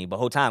and everything. But the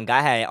whole time,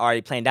 God had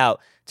already planned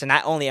out to,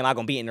 not only am I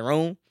going to be in the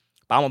room,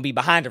 but I'm going to be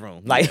behind the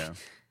room. Like,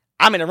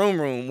 I'm in the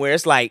room where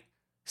it's like,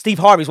 Steve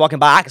Harvey's walking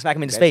by, I can smack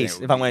him in the face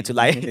if I wanted to.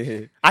 Like,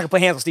 I could put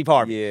hands on Steve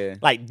Harvey. Yeah.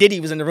 Like, Diddy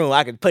was in the room,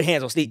 I could put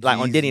hands on Steve, like,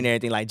 on Diddy and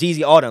everything. Like,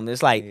 Jeezy Autumn.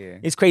 It's like,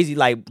 it's crazy,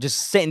 like, just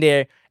sitting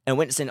there and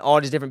witnessing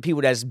all these different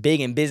people that's big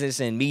in business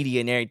and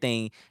media and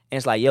everything. And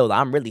it's like, yo, like,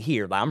 I'm really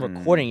here. Like, I'm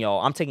recording y'all.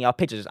 I'm taking y'all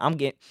pictures. I'm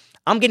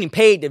getting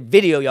paid to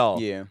video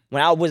y'all. Yeah.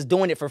 When I was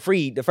doing it for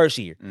free the first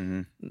year.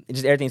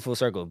 Just everything's full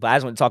circle. But I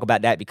just want to talk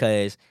about that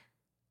because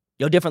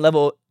your different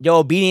level, your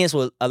obedience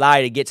will allow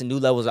you to get to new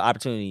levels of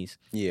opportunities.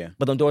 Yeah.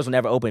 But them doors will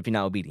never open if you're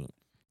not obedient.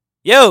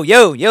 Yo.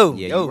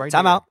 Right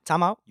Time there.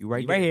 out. You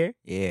right here.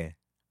 Yeah.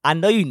 I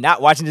know you're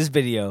not watching this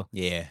video.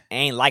 Yeah.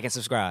 Ain't like and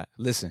subscribe.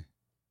 Listen.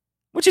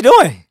 What you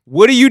doing?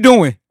 What are you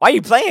doing? Why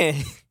you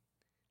playing?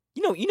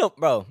 you know,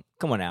 bro.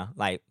 Come on now.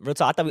 Like, real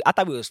talk. I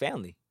thought we was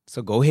family.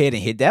 So go ahead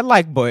and hit that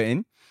like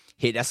button,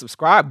 hit that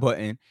subscribe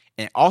button,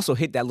 and also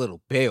hit that little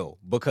bell,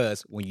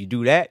 because when you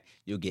do that,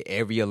 you'll get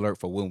every alert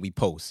for when we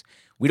post.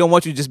 We don't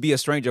want you to just be a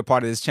stranger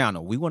part of this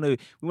channel. We want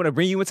to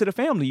bring you into the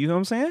family. You know what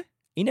I'm saying?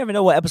 You never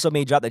know what episode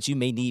may drop that you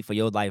may need for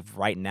your life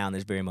right now in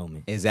this very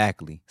moment.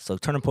 Exactly. So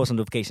turn the post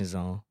notifications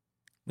on.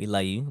 We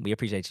love you. We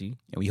appreciate you.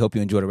 And we hope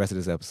you enjoy the rest of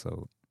this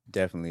episode.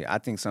 Definitely. I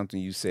think something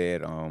you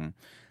said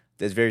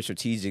that's very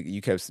strategic. You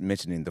kept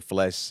mentioning the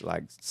flesh,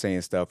 like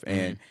saying stuff.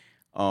 And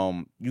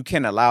you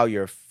can allow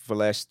your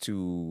flesh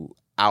to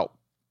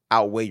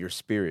outweigh your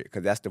spirit,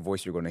 because that's the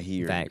voice you're going to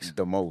hear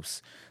the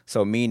most.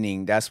 So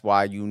meaning that's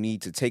why you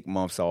need to take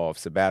months off,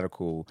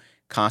 sabbatical,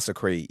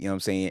 consecrate, you know what I'm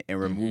saying, and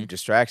remove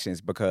distractions,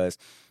 because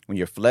when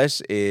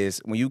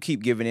you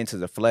keep giving into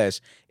the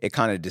flesh, it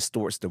kind of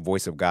distorts the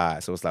voice of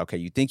God. So it's like, okay,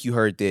 you think you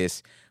heard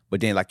this,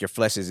 but then like your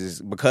flesh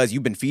is because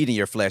you've been feeding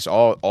your flesh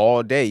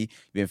all day,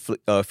 you've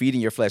been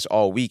feeding your flesh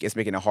all week, it's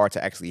making it hard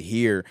to actually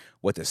hear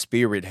what the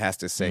spirit has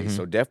to say.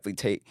 So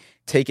definitely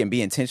take and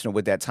be intentional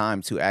with that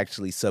time to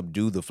actually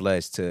subdue the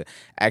flesh, to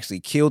actually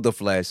kill the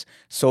flesh,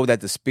 so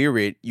that the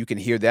spirit, you can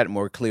hear that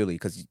more clearly,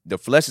 because the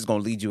flesh is going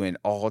to lead you in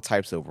all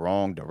types of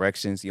wrong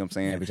directions. You know what I'm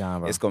saying? Every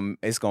time, bro. It's going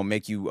to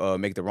make you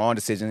make the wrong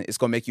decision. It's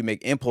going to make you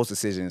make impulse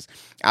decisions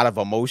out of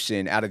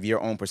emotion, out of your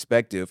own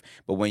perspective.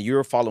 But when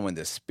you're following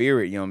the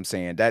spirit, you know what I'm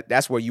saying,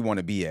 that's where you want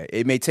to be at.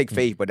 It may take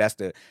faith, but that's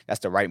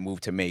the right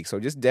move to make. So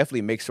just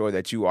definitely make sure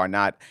that you are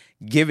not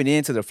giving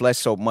in to the flesh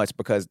so much,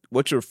 because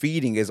what you're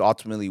feeding is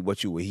ultimately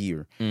what you will hear.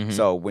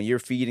 So when you're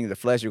feeding the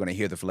flesh, you're going to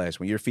hear the flesh.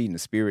 When you're feeding the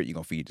spirit, you're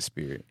going to feed the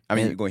spirit. I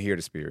mean, you're going to hear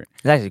the spirit.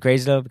 It's actually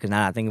crazy though, because now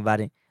that I think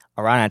about it,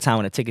 around that time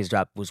when the tickets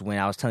dropped was when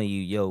I was telling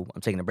you, yo,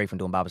 I'm taking a break from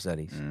doing Bible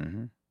studies.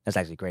 That's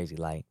actually crazy.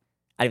 Like,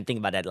 I didn't think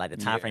about that. Like, the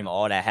time frame of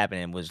all that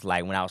happening was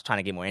like when I was trying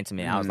to get more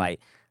intimate. I was like,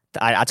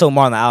 I told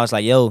Marlon, I was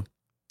like, yo,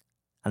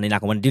 I'm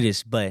not gonna want to do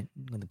this, but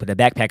I'm gonna put that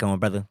backpack on,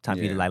 brother. Time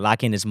for you to like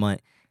lock in this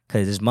month,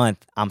 because this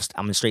month I'm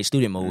in straight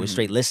student mode,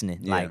 straight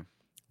listening. Like,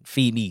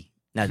 feed me.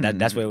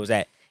 That's where it was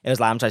at. It was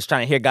like I'm just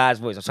trying to hear God's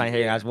voice. I'm trying to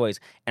hear God's voice.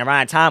 And around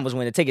that time was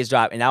when the tickets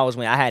dropped, and that was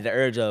when I had the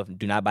urge of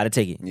do not buy the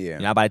ticket. Do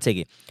not buy the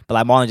ticket. But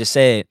like Marlon just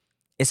said,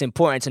 it's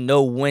important to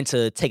know when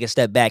to take a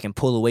step back and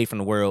pull away from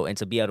the world, and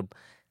to be able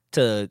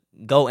to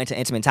go into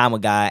intimate time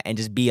with God and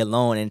just be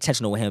alone and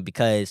intentional with Him,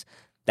 because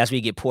that's where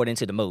you get poured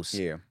into the most.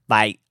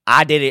 Like,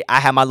 I did it. I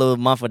had my little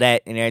month for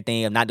that and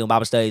everything of not doing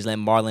Bible studies,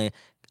 letting Marlon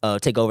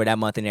take over that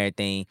month and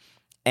everything.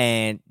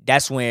 And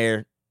that's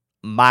where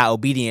my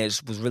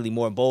obedience was really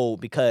more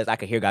bold, because I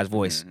could hear God's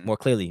voice more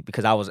clearly,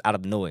 because I was out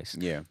of the noise.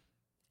 And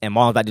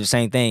Marlon's about to do the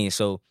same thing.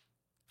 So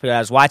for you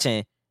guys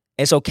watching,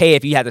 it's okay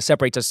if you have to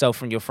separate yourself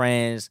from your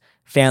friends,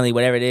 family,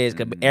 whatever it is,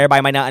 because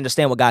everybody might not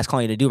understand what God's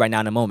calling you to do right now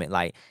in the moment.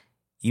 Like,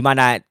 you might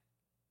not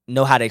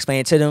know how to explain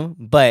it to them,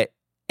 but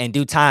in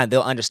due time,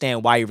 they'll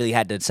understand why you really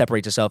had to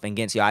separate yourself and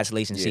get into your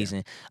isolation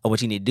season of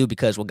what you need to do,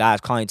 because what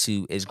God's calling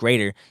to is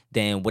greater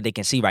than what they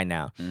can see right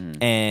now.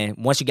 And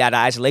once you got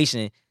out of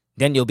isolation,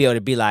 then you'll be able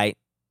to be like,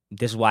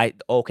 this is why,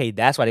 okay,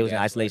 that's why they was in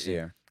isolation.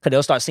 Yeah. Because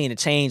they'll start seeing the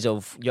change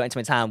of your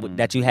intimate time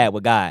that you had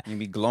with God. You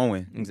be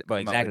glowing.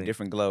 Exactly. A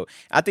different glow.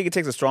 I think it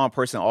takes a strong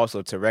person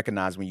also to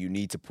recognize when you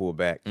need to pull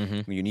back,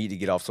 when you need to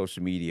get off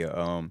social media.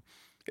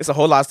 It's a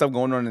whole lot of stuff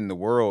going on in the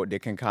world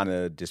that can kind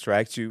of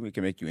distract you. It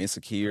can make you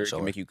insecure. It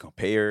can make you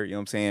compare. You know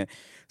what I'm saying?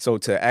 So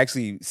to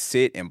actually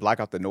sit and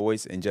block out the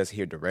noise and just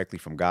hear directly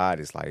from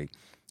God is like,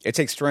 it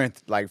takes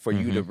strength, like, for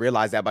you to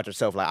realize that about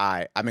yourself.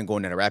 Like, I've been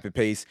going at a rapid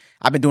pace.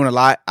 I've been doing a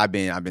lot. I've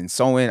been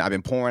sowing. I've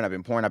been pouring.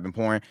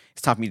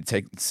 It's time for me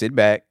to sit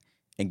back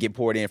and get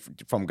poured in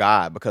from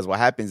God. Because what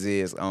happens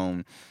is,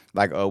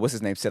 what's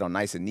his name said on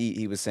Nice and Neat,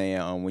 he was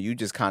saying, when you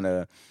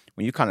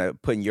kind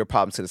of putting your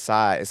problems to the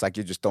side, it's like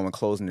you're just throwing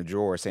clothes in the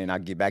drawer, saying I'll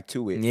get back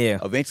to it. Yeah.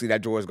 Eventually,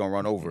 that drawer is gonna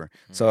run over.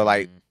 So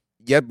like.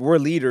 Yep, we're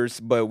leaders,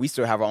 but we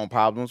still have our own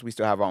problems. We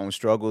still have our own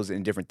struggles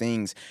and different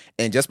things.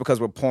 And just because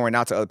we're pouring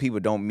out to other people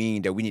don't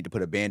mean that we need to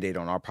put a Band-Aid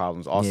on our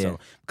problems also.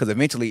 Because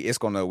eventually it's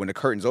going to, when the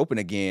curtains open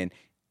again,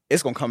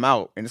 it's going to come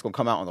out, and it's going to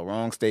come out on the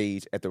wrong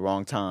stage at the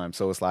wrong time.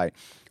 So it's like,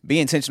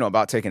 be intentional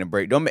about taking a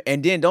break. Don't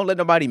let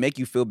nobody make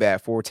you feel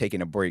bad for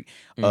taking a break.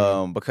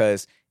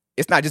 Because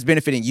it's not just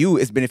benefiting you,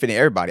 it's benefiting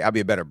everybody. I'll be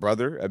a better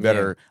brother, a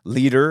better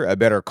leader, a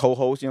better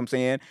co-host, you know what I'm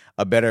saying?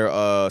 A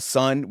better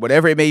son,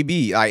 whatever it may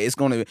be. Like, it's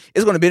gonna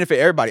benefit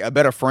everybody. A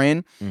better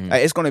friend.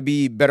 It's gonna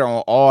be better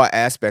on all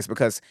aspects,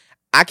 because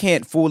I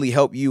can't fully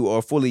help you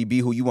or fully be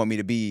who you want me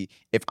to be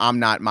if I'm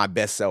not my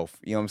best self.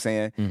 You know what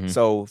I'm saying?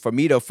 So for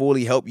me to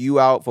fully help you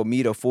out, for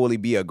me to fully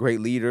be a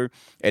great leader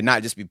and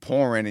not just be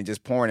pouring, I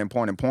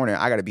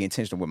gotta be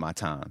intentional with my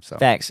time. So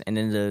facts. And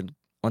then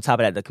on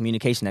top of that, the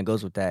communication that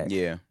goes with that.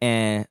 Yeah.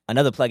 And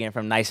another plug-in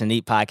from Nice and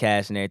Neat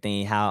podcast and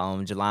everything, how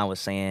Jelon was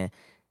saying,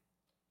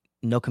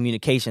 no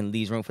communication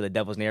leaves room for the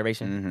devil's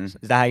narration. Is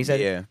that how you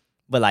said it? Yeah.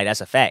 But like, that's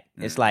a fact.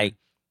 It's like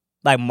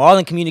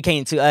Marlon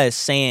communicating to us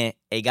saying,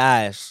 hey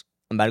guys,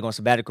 I'm about to go on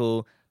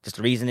sabbatical. Just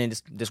the reasoning,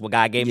 this what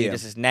God gave me,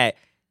 this and that,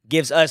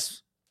 gives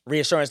us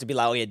reassurance to be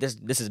like, oh yeah, this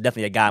is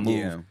definitely a God move.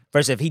 Yeah.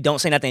 Versus if he don't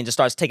say nothing and just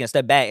starts taking a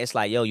step back, it's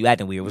like, yo, you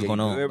acting weird. What's going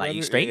on? Like,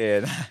 you straight?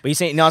 Yeah. But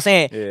you know what I'm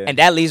saying? Yeah. And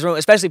that leaves room,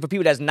 especially for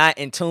people that's not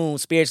in tune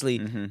spiritually,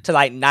 to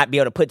like not be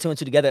able to put two and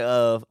two together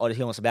of, oh,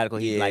 he on sabbatical,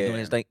 he's like doing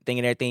his thing and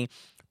everything.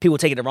 People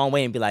take it the wrong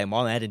way and be like,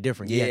 Marlon acting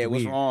different. Yeah,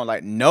 what's wrong?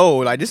 Like, no,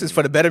 like, this is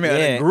for the betterment of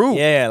the group.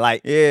 Yeah,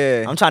 like,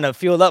 I'm trying to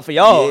fuel up for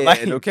y'all. Yeah,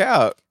 like, no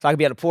cap. So I can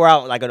be able to pour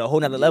out like at a whole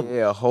nother level.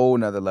 Yeah, a whole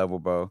nother level,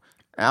 bro.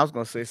 And I was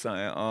gonna say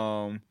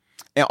something.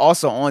 And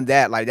also on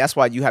that, like, that's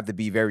why you have to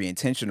be very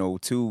intentional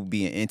to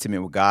being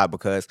intimate with God,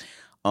 because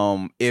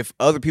if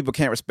other people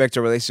can't respect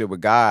your relationship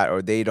with God,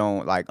 or they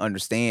don't like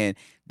understand,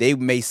 they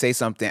may say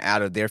something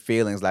out of their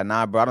feelings like,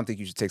 nah, bro, I don't think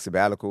you should take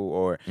sabbatical,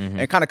 or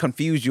and kind of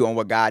confuse you on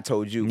what God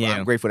told you. Yeah.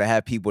 I'm grateful to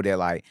have people that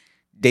like,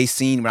 they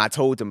seen when I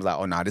told them, like,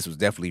 oh, nah, this was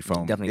definitely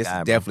from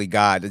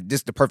God.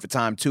 This is the perfect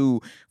time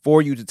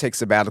for you to take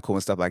sabbatical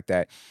and stuff like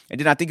that. And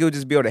then I think it would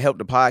just be able to help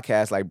the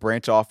podcast like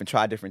branch off and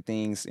try different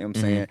things. You know what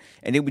I'm saying?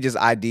 And it would just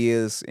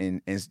ideas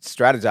and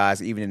strategize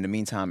even in the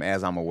meantime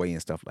as I'm away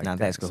and stuff like that.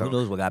 That's cool. So, who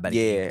knows what God about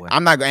to do?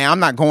 I'm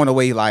not going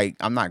away. Like,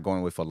 I'm not going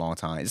away for a long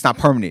time. It's not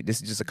permanent.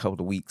 This is just a couple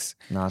of weeks.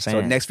 No, I'm saying.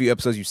 So the next few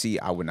episodes you see,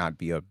 I would not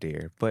be up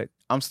there, but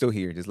I'm still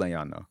here. Just letting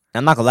y'all know.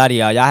 I'm not gonna lie to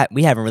y'all.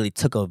 We haven't really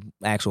took a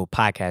actual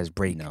podcast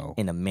break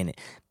in a minute.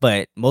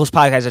 But most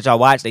podcasts that y'all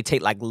watch, they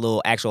take like a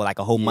little actual like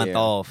a whole month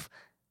off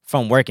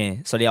from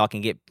working, so they all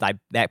can get like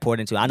that poured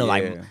into. I know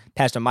like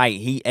Pastor Mike,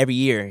 he every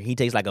year he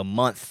takes like a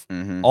month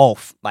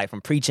off, like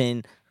from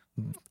preaching,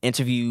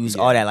 interviews,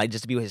 all that, like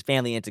just to be with his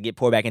family and to get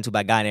poured back into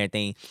by God and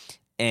everything.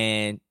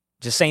 And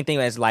just same thing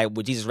as like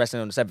with Jesus resting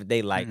on the seventh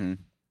day, like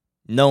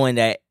knowing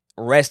that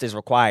rest is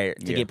required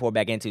to get poured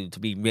back into, to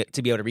be able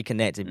to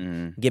reconnect,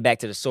 to get back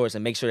to the source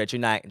and make sure that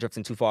you're not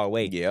drifting too far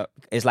away. Yeah,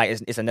 it's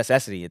like it's a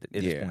necessity at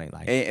this point.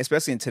 Like, and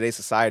especially in today's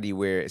society,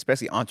 where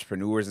especially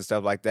entrepreneurs and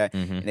stuff like that,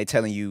 and they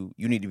telling you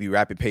need to be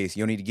rapid pace.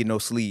 You don't need to get no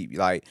sleep.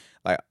 Like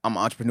I'm an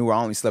entrepreneur.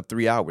 I only slept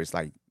 3 hours.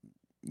 Like,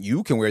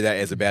 you can wear that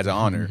as a badge of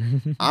honor.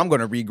 I'm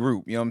gonna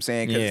regroup. You know what I'm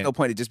saying? Because there's no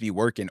point to just be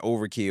working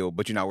overkill,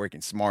 but you're not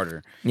working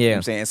smarter. You know what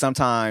I'm saying? And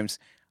sometimes.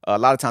 A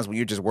lot of times when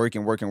you're just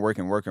working,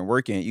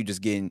 you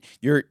just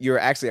you're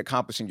actually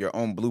accomplishing your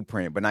own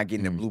blueprint, but not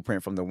getting the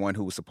blueprint from the one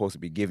who was supposed to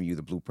be giving you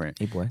the blueprint.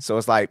 Hey boy. So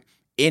it's like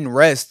in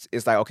rest,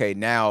 it's like, okay,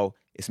 now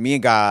it's me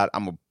and God.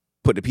 I'm gonna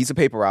put the piece of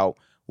paper out.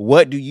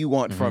 What do you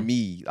want from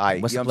me?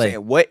 Like, what's you know what I'm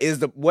saying? What is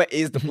the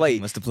play?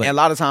 What's the play? And a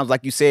lot of times,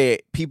 like you said,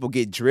 people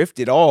get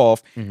drifted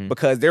off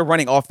because they're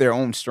running off their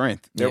own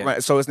strength.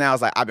 So it's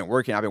like I've been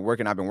working.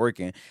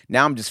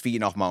 Now I'm just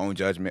feeding off my own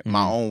judgment,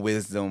 my own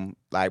wisdom,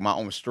 like my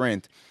own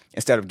strength,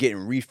 instead of getting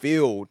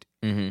refilled.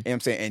 You know what I'm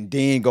saying? And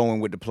then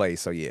going with the play.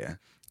 So yeah.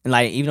 And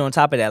like, even on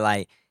top of that,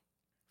 like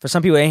for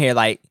some people in here,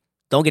 like,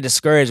 don't get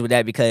discouraged with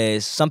that,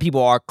 because some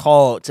people are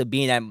called to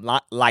be in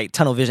that like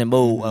tunnel vision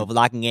mode of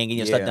locking in, getting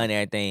your stuff done and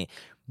everything.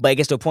 But it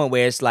gets to a point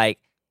where it's like,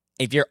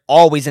 if you're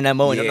always in that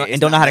mode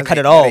and don't know how to cut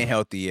it That off, ain't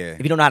healthy. Yeah.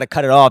 if you don't know how to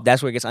cut it off,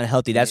 that's where it gets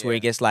unhealthy. That's where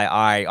it gets like, all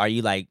right, are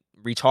you like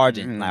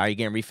recharging? Like, are you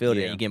getting refilled?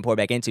 Are you getting poured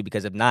back into?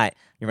 Because if not,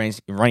 you're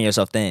running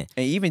yourself thin.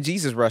 And even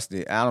Jesus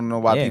rested. I don't know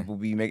why people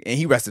be making. And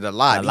he rested a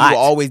lot. A He lot. would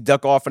always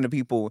duck off from the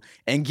people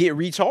and get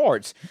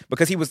recharged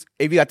because he was.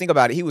 If you gotta think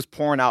about it, he was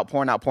pouring out.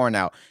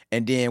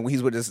 And then when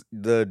he's with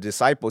the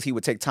disciples, he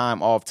would take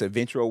time off to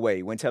venture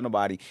away. Wouldn't tell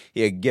nobody.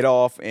 He'd get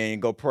off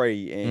and go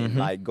pray and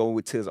like go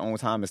to his own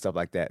time and stuff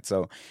like that.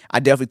 So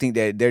I definitely think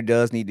that there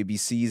does need to be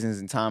seasons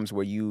and times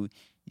where you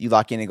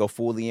lock in and go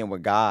fully in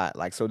with God,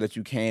 like so that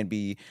you can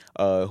be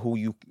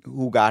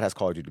who God has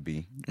called you to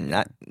be.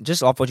 Not,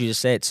 just off what you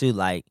just said too,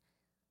 like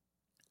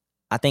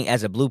I think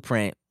as a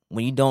blueprint,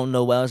 when you don't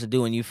know what else to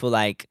do and you feel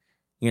like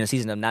you're in a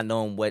season of not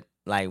knowing what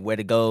like where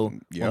to go,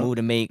 what move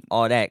to make,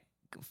 all that,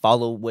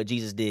 follow what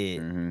Jesus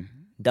did.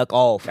 Duck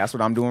off. That's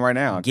what I'm doing right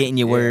now. Get in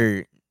your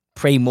word,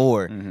 pray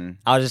more.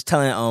 I was just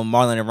telling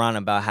Marlon and Ron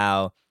about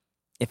how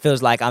it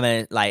feels like I'm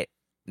in like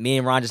me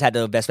and Ron just had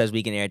the best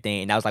week and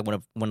everything, and that was like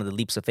one of the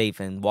leaps of faith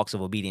and walks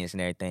of obedience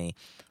and everything.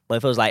 But it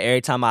feels like every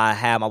time I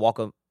have my walk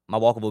of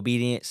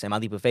obedience and my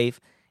leap of faith,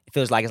 it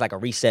feels like it's like a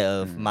reset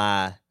of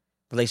my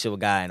relationship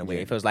with God in a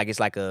way. It feels like it's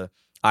like all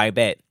right,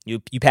 bet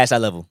you passed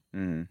that level.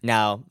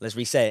 Now let's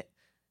reset.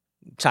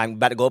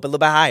 About to go up a little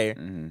bit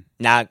higher.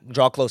 Now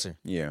draw closer.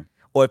 Yeah.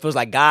 Or it feels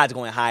like God's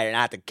going higher and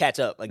I have to catch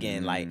up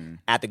again. Like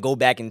I have to go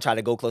back and try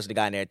to go closer to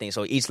God and everything.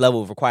 So each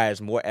level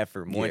requires more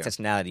effort, more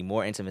intentionality,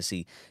 more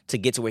intimacy to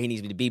get to where he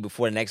needs me to be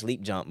before the next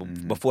leap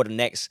jump, before the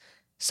next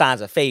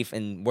signs of faith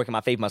and working my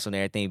faith muscle and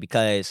everything.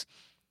 Because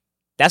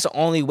that's the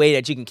only way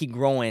that you can keep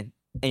growing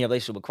in your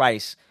relationship with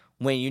Christ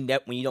when you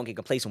don't get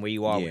complacent where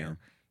you are with him.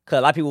 Because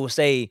a lot of people will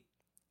say,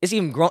 it's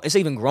even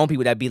grown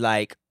people that be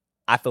like,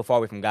 I feel far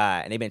away from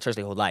God, and they've been in church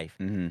their whole life.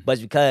 But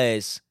it's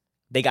because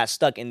they got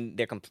stuck in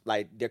their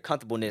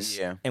comfortableness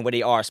and where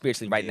they are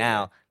spiritually right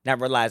now,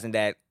 not realizing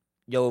that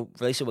your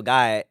relationship with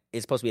God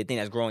is supposed to be a thing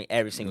that's growing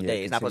every single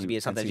day. It's not supposed to be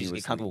something that you just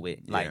get comfortable with.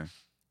 Like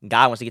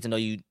God wants to get to know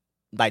you,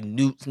 like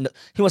new.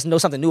 He wants to know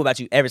something new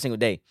about you every single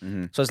day.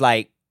 So it's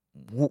like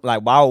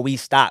why would we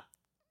stop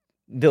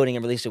building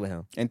a relationship with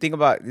him? And think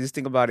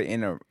about it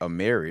in a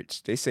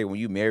marriage. They say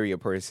when you marry a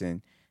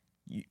person,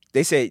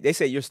 they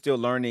say you're still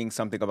learning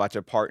something about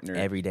your partner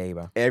every day,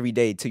 bro. Every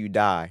day till you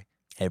die.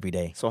 Every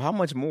day. So how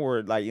much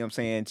more, like, you know what I'm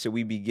saying, should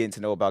we be getting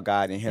to know about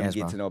God and him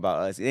getting to know about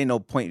us? It ain't no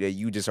point that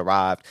you just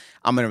arrived.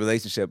 I'm in a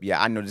relationship.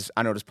 Yeah, I know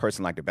this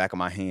person like the back of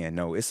my hand.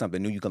 No, it's something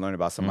new you can learn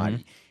about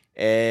somebody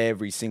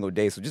every single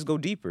day. So just go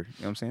deeper. You know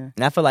what I'm saying?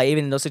 And I feel like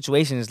even in those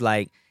situations,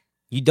 like,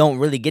 you don't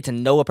really get to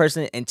know a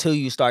person until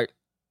you start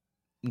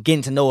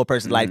getting to know a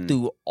person, like,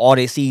 through all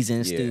their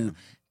seasons, through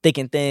thick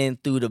and thin,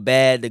 through the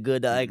bad, the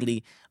good, the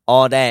ugly,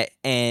 all that.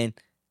 And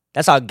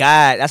that's how you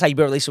build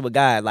a relationship with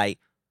God. Like,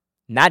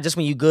 not just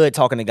when you good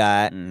talking to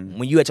God,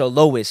 when you at your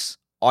lowest,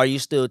 are you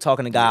still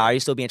talking to God? Are you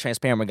still being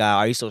transparent with God?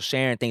 Are you still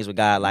sharing things with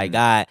God? Like,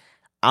 God,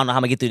 I don't know how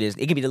I'm going to get through this.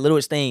 It can be the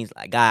littlest things.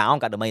 Like, God, I don't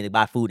got the money to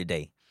buy food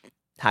today.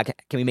 How can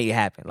we make it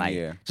happen? Like,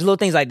 just little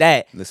things like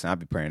that. Listen, I'll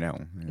be praying that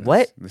one.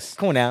 What?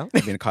 Come on now.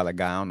 Being called like,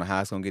 God, I don't know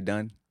how it's going to get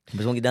done. But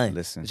it's going to get done.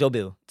 Listen. It's your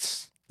bill.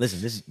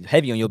 Listen, this is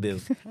heavy on your bill,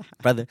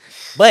 brother.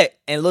 But,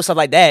 and little stuff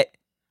like that,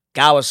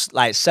 God was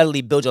like,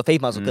 subtly build your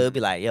faith muscle. Because it'll be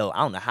like, yo, I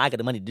don't know how I got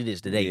the money to do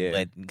this today,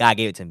 but God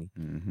gave it to me.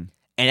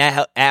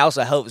 And that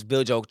also helps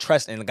build your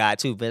trust in God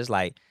too. But it's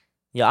like,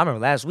 yo, I remember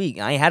last week,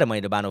 I ain't had the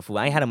money to buy no food.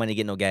 I ain't had the money to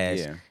get no gas.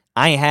 Yeah.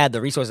 I ain't had the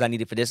resources I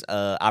needed for this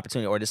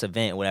opportunity or this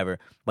event or whatever.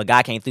 But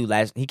God came through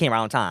he came right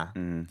on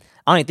time.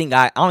 I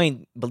don't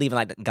even believe in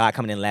like God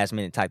coming in last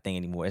minute type thing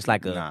anymore. It's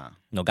like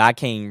God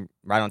came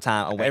right on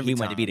time when he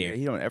wanted to be there. Yeah,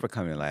 he don't ever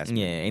come in last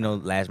minute. Yeah, ain't no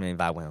last minute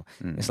vibe with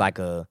him. It's like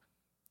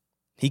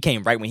he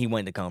came right when he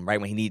wanted to come,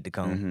 right when he needed to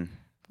come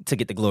to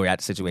get the glory out of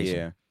the situation.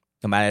 Yeah.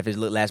 No matter if it's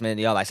last minute,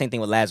 y'all. Like same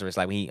thing with Lazarus.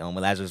 Like when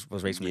Lazarus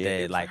was raised from the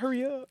dead. Like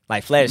hurry up.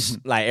 Like flesh.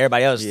 Like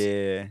everybody else.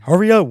 Yeah.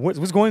 Hurry up.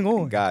 What's going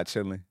on? God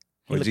chilling.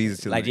 Or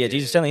Jesus chilling. Like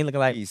Jesus chilling. He looking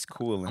like he's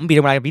cool. I'm gonna be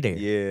there when I be there.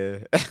 Yeah.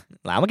 Like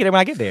I'm gonna get there when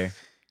I get there.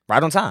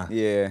 Right on time.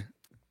 Yeah.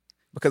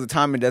 Because the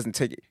timing doesn't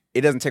take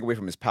away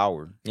from his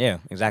power. Yeah,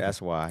 exactly.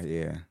 That's why.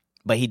 Yeah.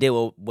 But he did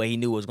what he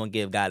knew was gonna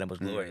give God the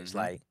most glory. It's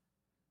like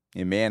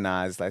in man's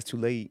eyes, like it's too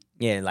late.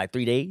 Yeah, like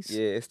 3 days.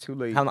 Yeah, it's too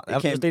late. How long? 3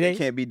 days? It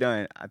can't be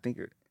done.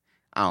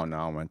 I don't know.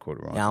 I don't want to quote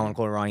it wrong. Yeah, I don't want to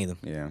quote it wrong either.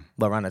 Yeah.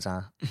 But around that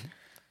time.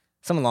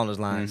 Something along those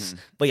lines.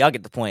 But y'all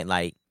get the point.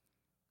 Like,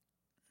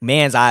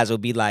 man's eyes will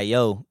be like,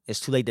 yo, it's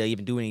too late to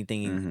even do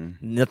anything.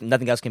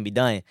 Nothing else can be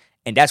done.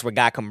 And that's where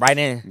God come right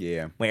in.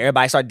 Yeah. When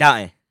everybody start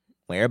doubting.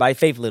 When everybody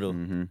faith little.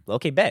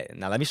 Okay, bet.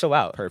 Now let me show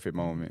out. Perfect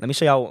moment. Let me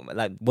show y'all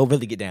like we'll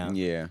really get down.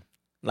 Yeah.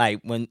 Like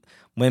when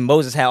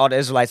Moses had all the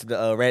Israelites at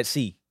the Red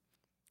Sea.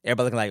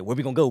 Everybody looking like, where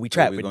we gonna go? We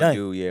trapped. We're done.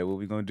 What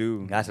we gonna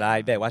do? God said, all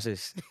right, bet. Watch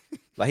this.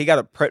 Like he got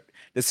to prep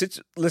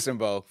listen,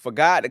 bro. For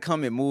God to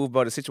come and move,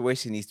 bro, the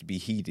situation needs to be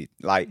heated.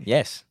 Like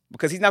yes,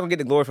 because He's not gonna get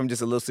the glory from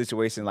just a little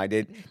situation like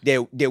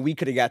that we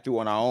could have got through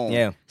on our own.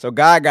 Yeah. So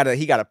God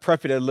gotta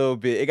prep it a little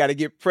bit. It gotta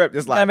get prepped.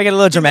 It's like gotta make it a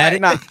little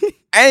dramatic.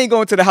 I ain't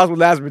going to the house with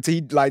Lazarus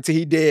till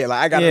he dead. Like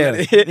I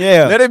gotta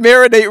Yeah. let it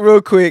marinate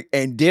real quick,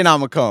 and then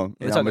I'ma come.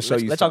 And I'm gonna show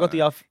you. Let's talk about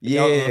y'all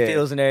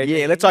feels and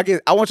everything. Yeah, let's talk.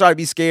 I want y'all to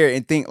be scared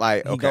and think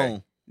like, He okay,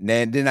 gone.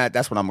 then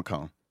that's when I'm gonna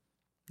come.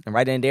 And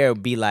right then and there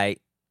would be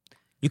like,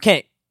 you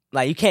can't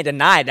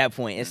deny at that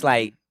point. It's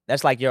like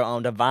that's like your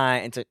own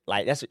divine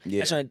that's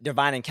your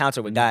divine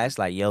encounter with God. It's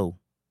like, yo,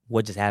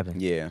 what just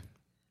happened? Yeah,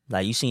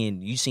 like you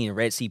seen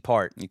Red Sea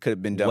part. It could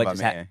have been done by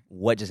man.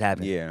 What just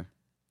happened? Yeah.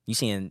 You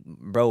seeing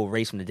bro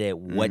raised from the dead.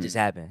 What just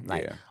happened?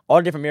 Like Yeah. all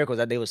the different miracles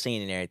that they were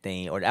seeing and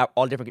everything, or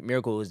all the different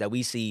miracles that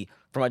we see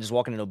from just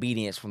walking in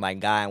obedience from like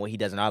God and what He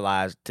does in our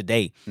lives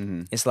today.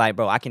 It's like,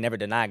 bro, I can never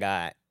deny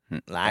God.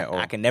 Like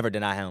I can never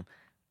deny Him,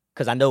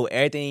 because I know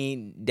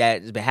everything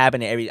that's been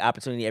happening, every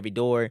opportunity, every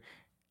door,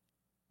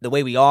 the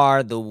way we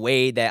are, the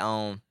way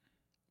that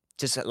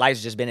just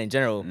life's just been in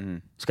general.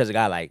 It's because of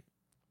God. Like,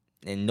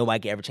 and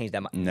nobody can ever change my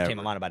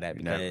mind about that,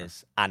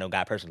 because I know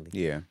God personally.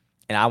 Yeah.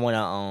 And I want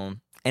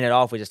to end it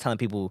off with just telling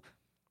people,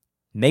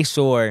 make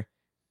sure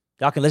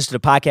y'all can listen to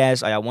the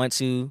podcast all y'all want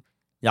to.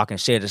 Y'all can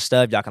share the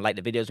stuff. Y'all can like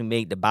the videos we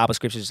make, the Bible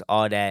scriptures,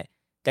 all that.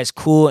 That's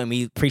cool, and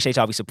we appreciate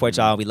y'all. We support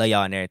y'all. We love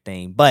y'all and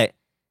everything. But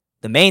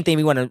the main thing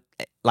we want to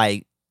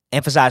like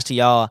emphasize to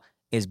y'all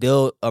is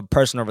build a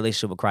personal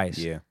relationship with Christ.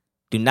 Yeah.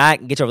 Do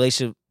not get your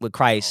relationship with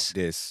Christ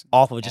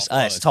off of just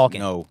us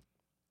talking.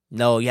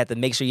 No, you have to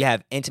make sure you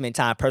have intimate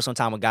time, personal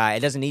time with God. It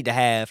doesn't need to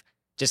have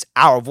just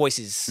our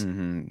voices.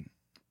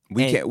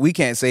 We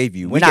can't save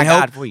you. We're not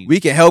God for you. We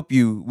can help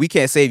you. We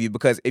can't save you,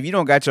 because if you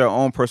don't got your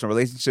own personal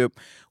relationship,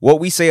 what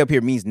we say up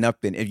here means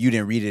nothing if you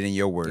didn't read it in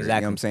your word. Exactly.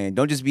 You know what I'm saying?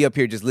 Don't just be up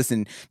here just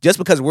listening. Just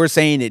because we're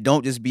saying it,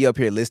 don't just be up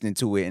here listening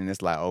to it and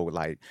it's like, oh,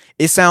 like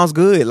it sounds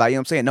good. Like, you know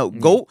what I'm saying? No,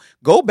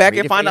 go back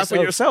and find out for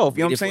yourself.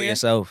 You know what I'm saying?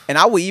 Yourself. And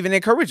I would even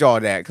encourage all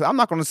that, because I'm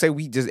not going to say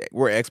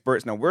we're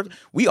experts. No,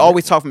 we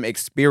always talk from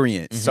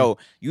experience. So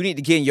you need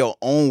to get in your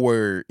own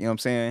word. You know what I'm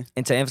saying?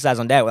 And to emphasize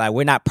on that, like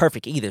we're not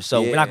perfect either.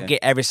 So we're not going to get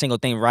every single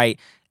thing right.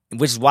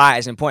 Which is why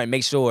it's important to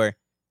make sure,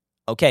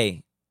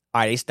 okay, all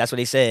right, that's what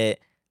they said.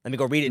 Let me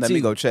go read it too. Let me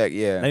go check,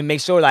 Let me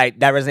make sure like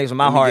that resonates with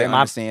my heart and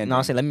my understanding. You know what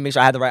I'm saying? Let me make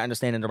sure I have the right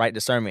understanding, the right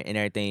discernment and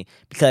everything.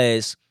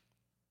 Because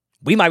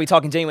we might be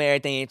talking genuine and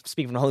everything,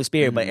 speaking from the Holy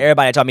Spirit, but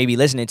everybody that y'all may be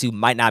listening to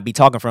might not be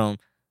talking from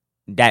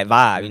that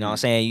vibe. You know what I'm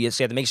saying? You just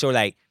have to make sure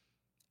like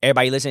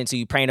everybody listening to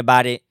you praying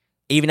about it,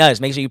 even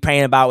us, make sure you're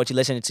praying about what you're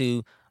listening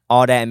to,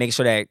 all that, and make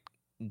sure that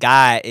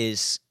God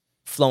is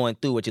flowing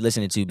through what you're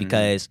listening to,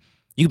 because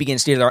you could be getting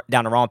steered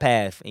down the wrong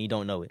path and you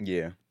don't know it.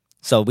 Yeah.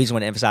 So we just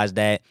want to emphasize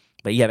that.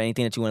 But you have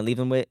anything that you want to leave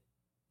them with?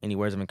 Any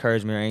words of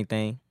encouragement or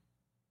anything?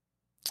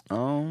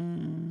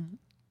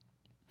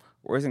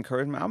 Words of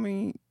encouragement? I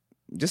mean,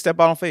 just step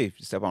out on faith.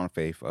 Just step out on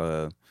faith.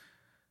 The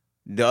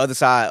other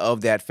side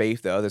of that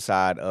faith, the other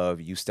side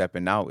of you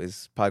stepping out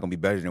is probably going to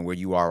be better than where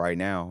you are right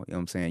now. You know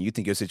what I'm saying? You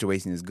think your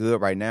situation is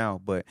good right now,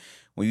 but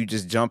when you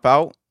just jump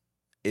out,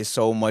 it's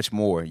so much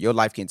more. Your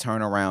life can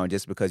turn around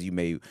just because you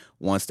made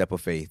one step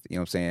of faith. You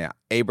know what I'm saying?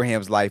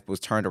 Abraham's life was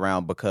turned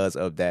around because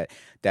of that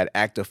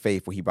act of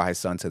faith where he brought his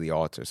son to the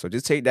altar. So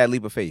just take that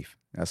leap of faith.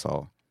 That's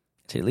all.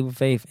 Take a leap of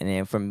faith. And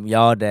then from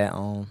y'all that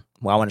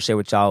what I want to share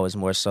with y'all is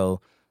more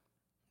so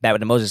back with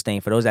the Moses thing.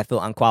 For those that feel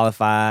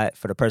unqualified,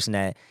 for the person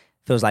that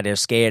feels like they're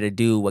scared to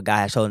do what God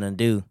has told them to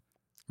do,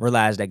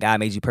 realize that God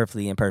made you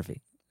perfectly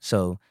imperfect.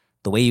 So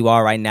the way you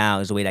are right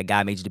now is the way that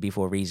God made you to be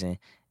for a reason.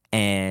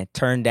 And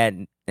turn that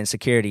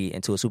insecurity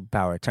into a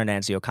superpower. Turn that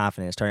into your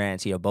confidence. Turn that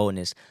into your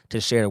boldness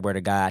to share the word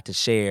of God, to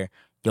share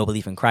your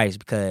belief in Christ,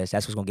 because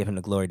that's what's going to give him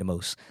the glory the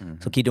most.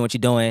 So keep doing what you're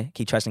doing.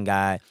 Keep trusting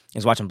God.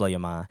 Just watch him blow your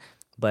mind.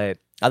 But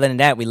other than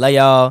that, we love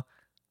y'all.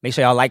 Make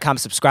sure y'all like,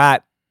 comment,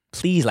 subscribe.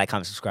 Please like,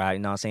 comment, subscribe. You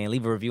know what I'm saying?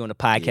 Leave a review on the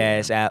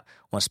podcast app,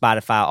 on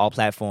Spotify, all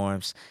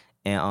platforms.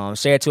 And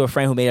share it to a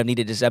friend who may have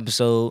needed this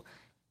episode.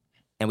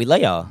 And we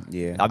love y'all.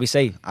 Yeah. Y'all be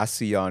safe. I'll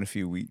see y'all in a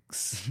few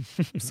weeks.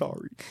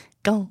 Sorry.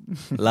 Go.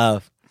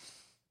 Love.